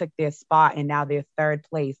came and took their spot and now they're third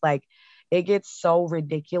place. Like, it gets so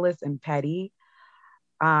ridiculous and petty.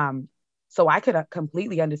 So I could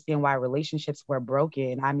completely understand why relationships were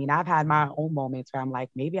broken. I mean, I've had my own moments where I'm like,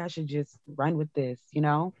 maybe I should just run with this, you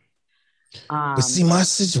know? But see, my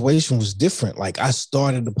situation was different. Like I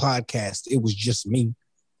started the podcast, it was just me,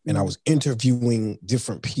 and I was interviewing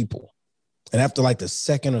different people. And after like the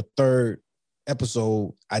second or third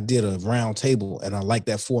episode, I did a round table, and I liked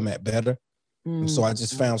that format better. And so I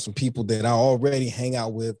just found some people that I already hang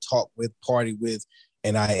out with, talk with, party with,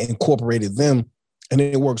 and I incorporated them. And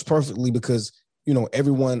it works perfectly because, you know,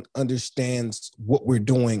 everyone understands what we're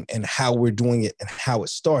doing and how we're doing it and how it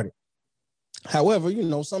started. However, you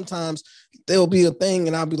know, sometimes there'll be a thing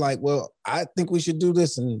and I'll be like, well, I think we should do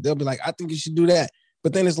this. And they'll be like, I think you should do that.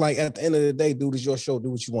 But then it's like, at the end of the day, dude, it's your show.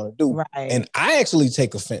 Do what you want to do. Right. And I actually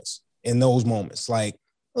take offense in those moments. Like,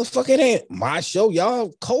 well, fuck, it ain't my show.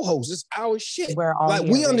 Y'all co-hosts. It's our shit. We're all like,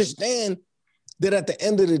 here, we understand that at the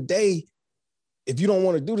end of the day, if you don't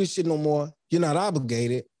want to do this shit no more, you're not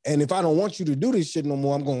obligated. And if I don't want you to do this shit no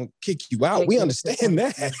more, I'm going to kick you out. We understand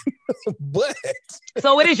that. But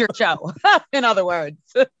so it is your show, in other words.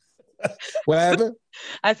 What happened?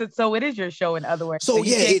 I said, so it is your show, in other words. So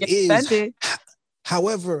yeah, it is. Offended.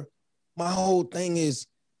 However, my whole thing is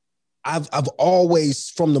I've always,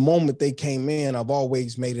 from the moment they came in, I've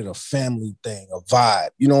always made it a family thing, a vibe.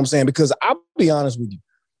 You know what I'm saying? Because I'll be honest with you,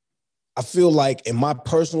 I feel like, in my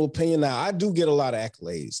personal opinion, now I do get a lot of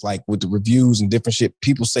accolades, like with the reviews and different shit.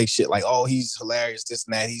 People say shit like, "Oh, he's hilarious," this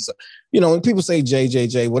and that. He's, you know, and people say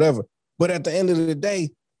JJJ, whatever. But at the end of the day,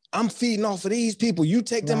 I'm feeding off of these people. You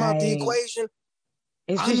take them out the equation,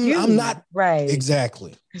 it's just you. I'm not right.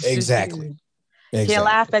 Exactly. Exactly. You can't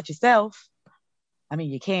laugh at yourself. I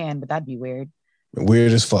mean, you can, but that'd be weird.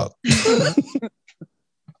 Weird as fuck.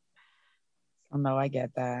 Oh, no, I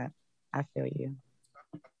get that. I feel you.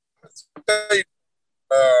 What's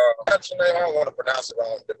your name? I don't want to pronounce it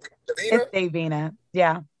wrong. Davina? It's Davina.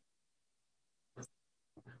 Yeah.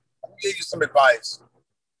 I'll give you some advice.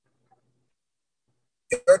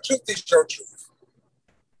 Your truth is your truth.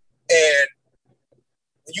 And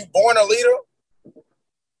when you're born a leader,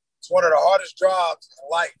 it's one of the hardest jobs in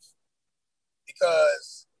life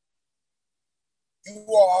because you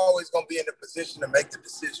are always going to be in the position to make the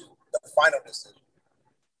decision, the final decision.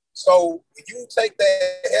 So when you take that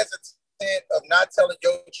hesitant of not telling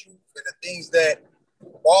your truth and the things that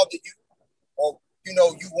bother you, or you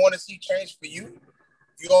know you want to see change for you,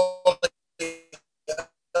 you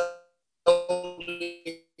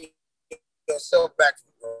only yourself back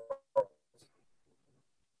from growth.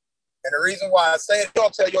 And the reason why I say it, you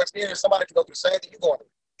don't tell your experience, somebody can go through the same thing you're going through.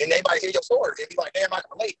 And they might hear your story and be like, damn, I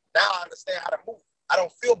can relate. Now I understand how to move. I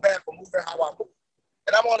don't feel bad for moving how I move.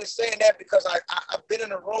 And I'm only saying that because I've been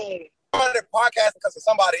in a room on the podcast because of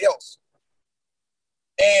somebody else.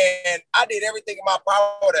 And I did everything in my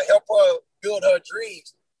power to help her build her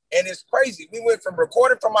dreams. And it's crazy. We went from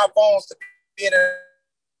recording from our phones to being in.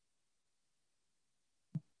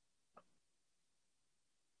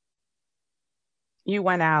 You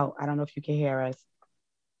went out. I don't know if you can hear us.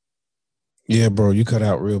 Yeah, bro, you cut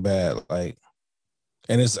out real bad. Like,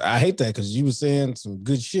 and I hate that because you were saying some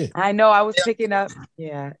good shit. I know. I was picking up.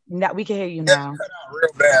 Yeah. Now we can hear you now. You cut out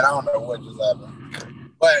real bad. I don't know what just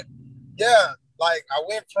happened. But yeah, like I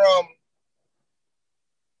went from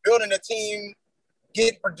building a team,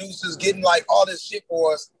 getting producers, getting like all this shit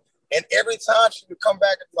for us. And every time she would come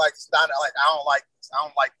back and be like, it's not like, I don't like this. I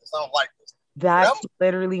don't like this. I don't like this. That's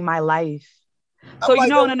literally my life. So like,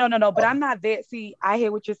 no. But I'm not there. See, I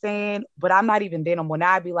hear what you're saying, but I'm not even there no more.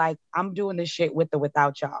 Now I'd be like, I'm doing this shit with or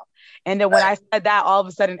without y'all. And then when I said that, all of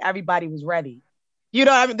a sudden everybody was ready. You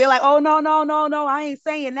know what I mean? They're like, oh, no. I ain't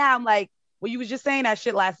saying that. I'm like, well, you was just saying that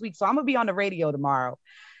shit last week. So I'm going to be on the radio tomorrow.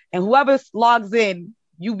 And whoever logs in,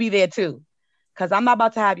 you be there too. Because I'm not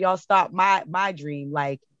about to have y'all stop my dream.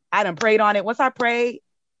 Like, I done prayed on it. Once I prayed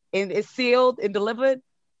and it's sealed and delivered,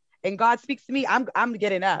 and God speaks to me, I'm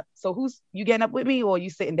getting up. So who's you getting up with me or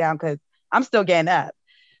you sitting down? Because I'm still getting up.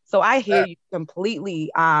 So I hear you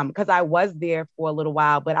completely. Because I was there for a little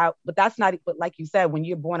while, but that's not. But like you said, when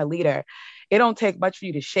you're born a leader, it don't take much for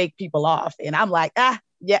you to shake people off. And I'm like,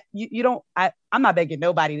 yeah, you don't. I'm not begging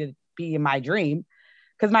nobody to be in my dream,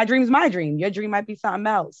 because my dream's my dream. Your dream might be something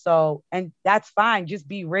else. So, and that's fine. Just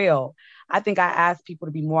be real. I think I ask people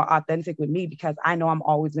to be more authentic with me because I know I'm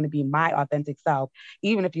always going to be my authentic self.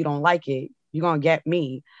 Even if you don't like it, you're going to get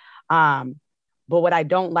me. But what I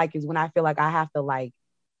don't like is when I feel like I have to like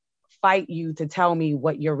fight you to tell me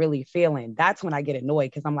what you're really feeling. That's when I get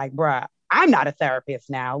annoyed because I'm like, bruh, I'm not a therapist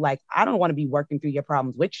now. Like, I don't want to be working through your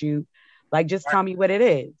problems with you. Like, just tell me what it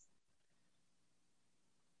is.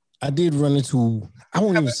 I did run into, I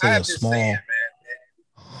won't even say a small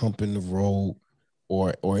hump in the road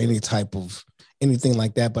or any type of anything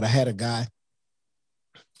like that. But I had a guy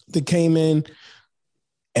that came in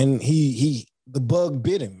and he the bug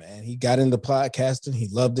bit him, man. He got into podcasting. He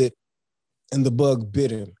loved it. And the bug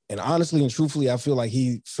bit him. And honestly and truthfully, I feel like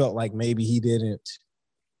he felt like maybe he didn't.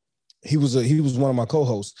 He was one of my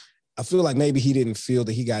co-hosts. I feel like maybe he didn't feel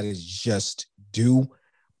that he got his just due,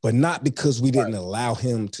 but not because we didn't allow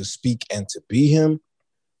him to speak and to be him,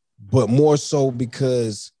 but more so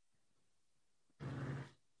because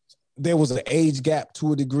there was an age gap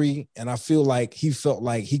to a degree. And I feel like he felt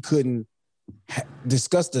like he couldn't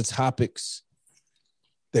discuss the topics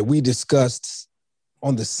that we discussed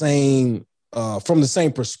on the same from the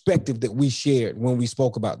same perspective that we shared when we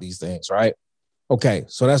spoke about these things, right? Okay,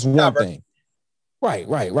 so that's one thing. Right.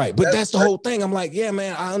 But that's the whole thing. I'm like, yeah,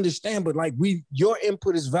 man, I understand, but like your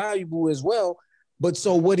input is valuable as well. But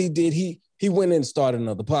so what he did, he went and started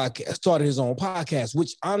another podcast, started his own podcast,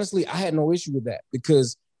 which honestly, I had no issue with that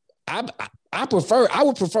because I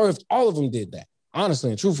would prefer if all of them did that, honestly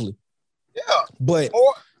and truthfully. Yeah. But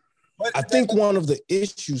I think one of the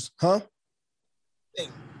issues,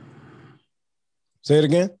 Say it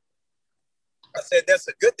again. I said that's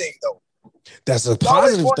a good thing, though. That's a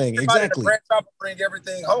positive thing, exactly. Branch off and bring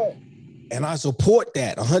everything home, and I support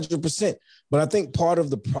that 100%. But I think part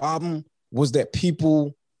of the problem was that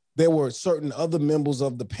there were certain other members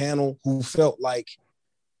of the panel who felt like,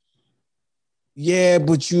 yeah,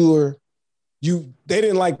 but they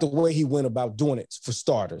didn't like the way he went about doing it. For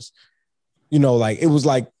starters, like it was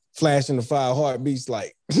like Flash in the 5 Heartbeats.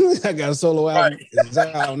 Like I got a solo album. Right. It's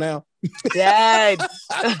out now. Yes.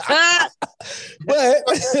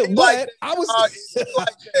 but I was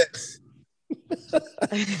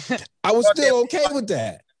I was still okay with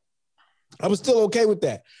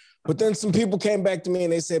that. But then some people came back to me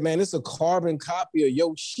and they said, man, it's a carbon copy of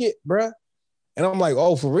your shit, bruh. And I'm like,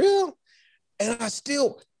 oh, for real? And I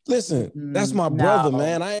still listen, that's my brother,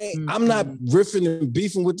 man. I'm not riffing and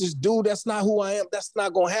beefing with this dude. That's not who I am. That's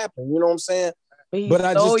not gonna happen. You know what I'm saying? But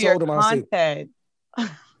I just told him, I said,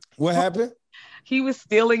 what happened? He was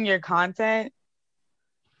stealing your content?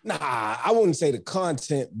 Nah, I wouldn't say the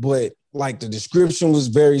content, but like the description was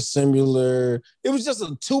very similar. It was just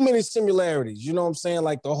too many similarities. You know what I'm saying?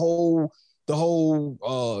 Like the whole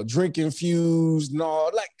drink infused and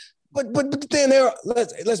all. Like, but then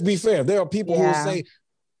let's be fair. There are people who will say,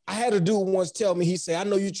 I had a dude once tell me, he said, I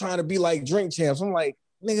know you're trying to be like Drink Champs. I'm like,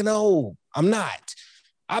 nigga, no, I'm not.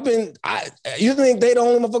 You think they the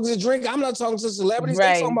only motherfuckers that drink? I'm not talking to celebrities.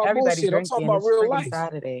 Right. They talking about Everybody bullshit. I'm talking about real life.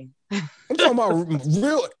 Saturday. I'm talking about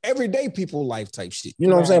real everyday people life type shit. You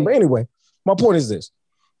know what I'm saying? But anyway, my point is this.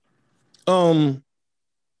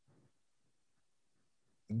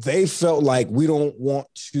 They felt like we don't want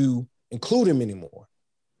to include him anymore.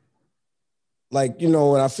 Like, and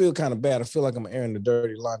I feel kind of bad. I feel like I'm airing the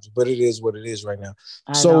dirty laundry, but it is what it is right now.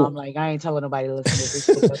 I know, I'm like, I ain't telling nobody to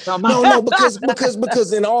listen to this. No,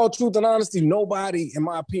 because in all truth and honesty, nobody, in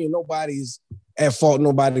my opinion, nobody's at fault.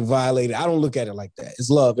 Nobody violated. I don't look at it like that. It's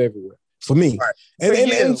love everywhere for me, right.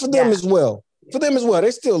 and for them as well. For them as well,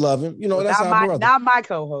 they still love him. That's our brother. Not my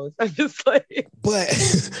co-host. I'm just like, but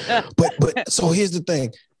so here's the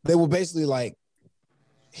thing. They were basically like,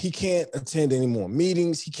 he can't attend any more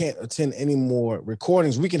meetings. He can't attend any more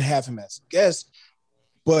recordings. We can have him as a guest,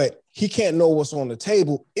 but he can't know what's on the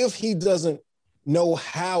table if he doesn't know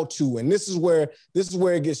how to. And this is where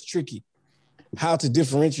it gets tricky, how to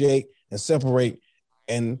differentiate and separate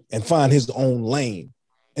and find his own lane.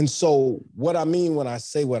 And so what I mean when I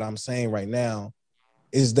say what I'm saying right now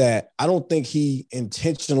is that I don't think he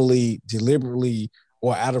intentionally, deliberately,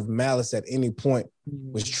 or out of malice at any point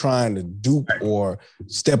was trying to dupe or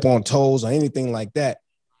step on toes or anything like that.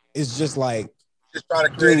 It's just like just trying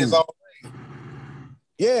to create his own way.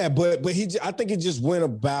 Yeah, but I think he just went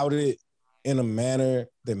about it in a manner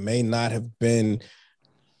that may not have been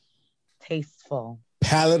tasteful,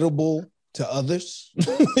 palatable to others.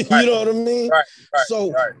 You know what I mean? Right.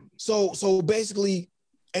 So basically,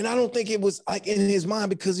 and I don't think it was like in his mind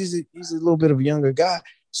because he's a little bit of a younger guy.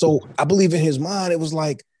 So I believe in his mind, it was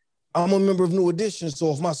like, I'm a member of New Edition.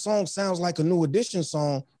 So if my song sounds like a New Edition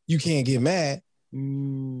song, you can't get mad.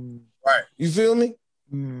 Right. You feel me?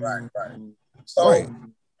 Right. So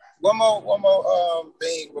one more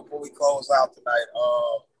thing before we close out tonight.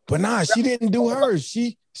 But nah, she didn't do hers.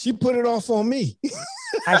 She put it off on me.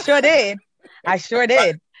 I sure did.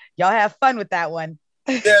 Y'all have fun with that one.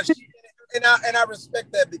 Yeah, and I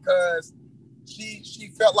respect that because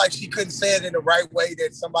she felt like she couldn't say it in the right way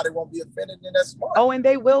that somebody won't be offended, and that's smart. Oh, and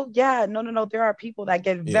they will. Yeah, no. There are people that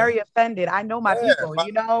get very offended. I know my people.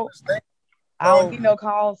 I don't need no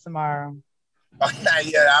calls tomorrow.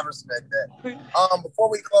 Yeah, I respect that. Before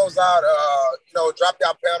we close out, drop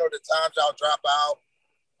y'all panel the times y'all drop out,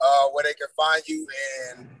 where they can find you,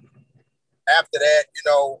 and after that,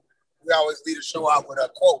 we always lead the show out with a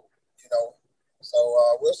quote,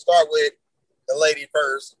 So we'll start with the lady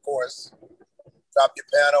first, of course. Drop your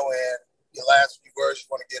panel and your last few words you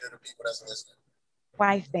want to get to the people that's listening.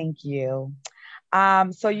 Why, thank you.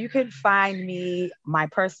 So you can find me. My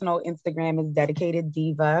personal Instagram is dedicated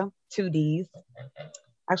diva, 2 Ds.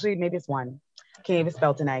 Actually, maybe it's one. Can't even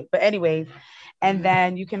spell tonight. But anyways, and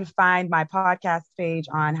then you can find my podcast page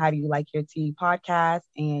on How Do You Like Your Tea podcast,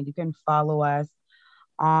 and you can follow us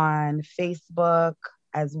on Facebook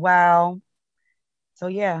as well. So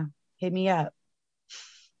yeah, hit me up.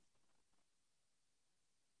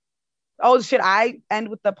 Oh, should I end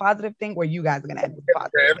with the positive thing, or you guys are gonna end with the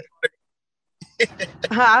positive?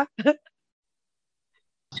 Huh?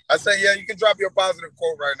 I say, yeah, you can drop your positive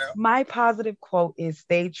quote right now. My positive quote is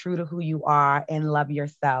stay true to who you are and love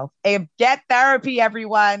yourself. And get therapy,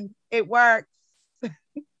 everyone. It works. All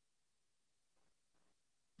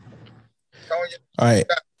right.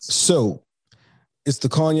 So it's the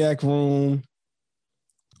Cognac Room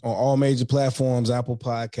on all major platforms, Apple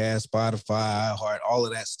Podcasts, Spotify, iHeart, all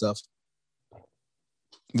of that stuff.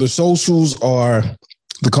 The socials are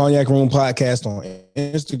the Cognac Room Podcast on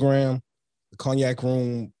Instagram, the Cognac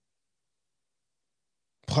Room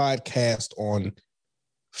Podcast on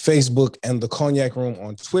Facebook, and the Cognac Room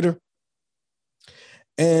on Twitter.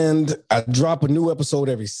 And I drop a new episode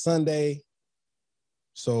every Sunday.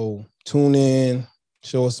 So tune in,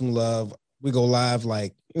 show us some love. We go live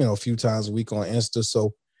a few times a week on Insta.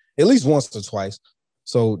 So at least once or twice.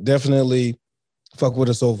 So definitely fuck with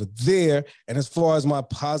us over there. And as far as my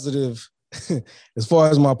positive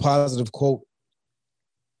quote,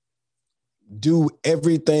 do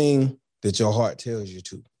everything that your heart tells you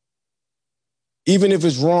to. Even if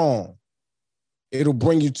it's wrong, it'll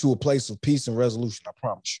bring you to a place of peace and resolution, I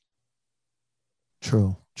promise you.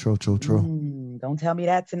 True. Don't tell me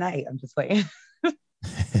that tonight. I'm just playing.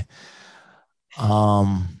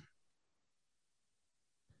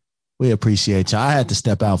 We appreciate y'all. I had to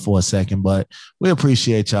step out for a second, but we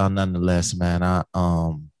appreciate y'all nonetheless, man.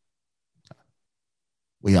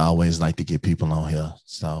 We always like to get people on here.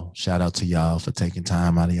 So shout out to y'all for taking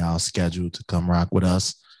time out of y'all's schedule to come rock with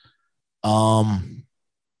us. My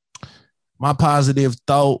positive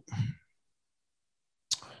thought,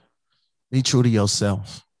 be true to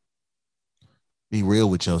yourself. Be real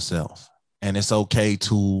with yourself. And it's okay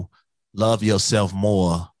to love yourself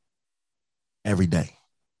more every day.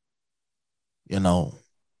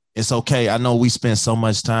 It's okay. I know we spend so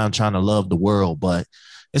much time trying to love the world, but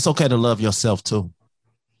it's okay to love yourself too.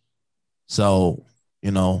 So,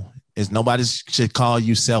 nobody should call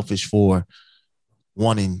you selfish for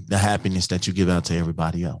wanting the happiness that you give out to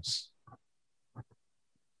everybody else.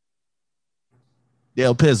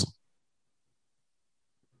 Dale Pizzle.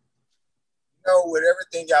 With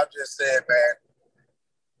everything y'all just said, man,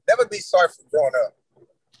 never be sorry for growing up.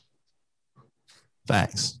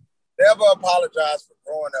 Facts. Never apologize for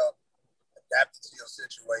growing up, adapting to your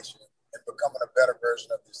situation, and becoming a better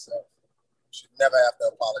version of yourself. You should never have to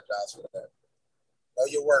apologize for that. Know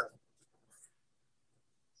your worth.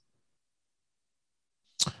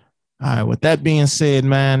 All right. With that being said,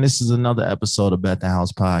 man, this is another episode of Bet the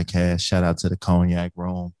House Podcast. Shout out to the Cognac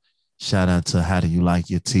Room. Shout out to How Do You Like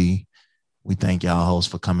Your Tea? We thank y'all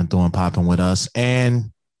hosts for coming through and popping with us.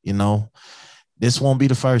 And, this won't be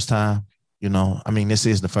the first time. This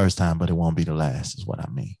is the first time, but it won't be the last, is what I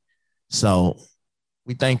mean. So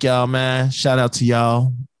we thank y'all, man. Shout out to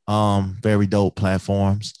y'all. Very dope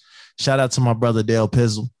platforms. Shout out to my brother Dale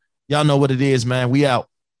Pizzle. Y'all know what it is, man. We out.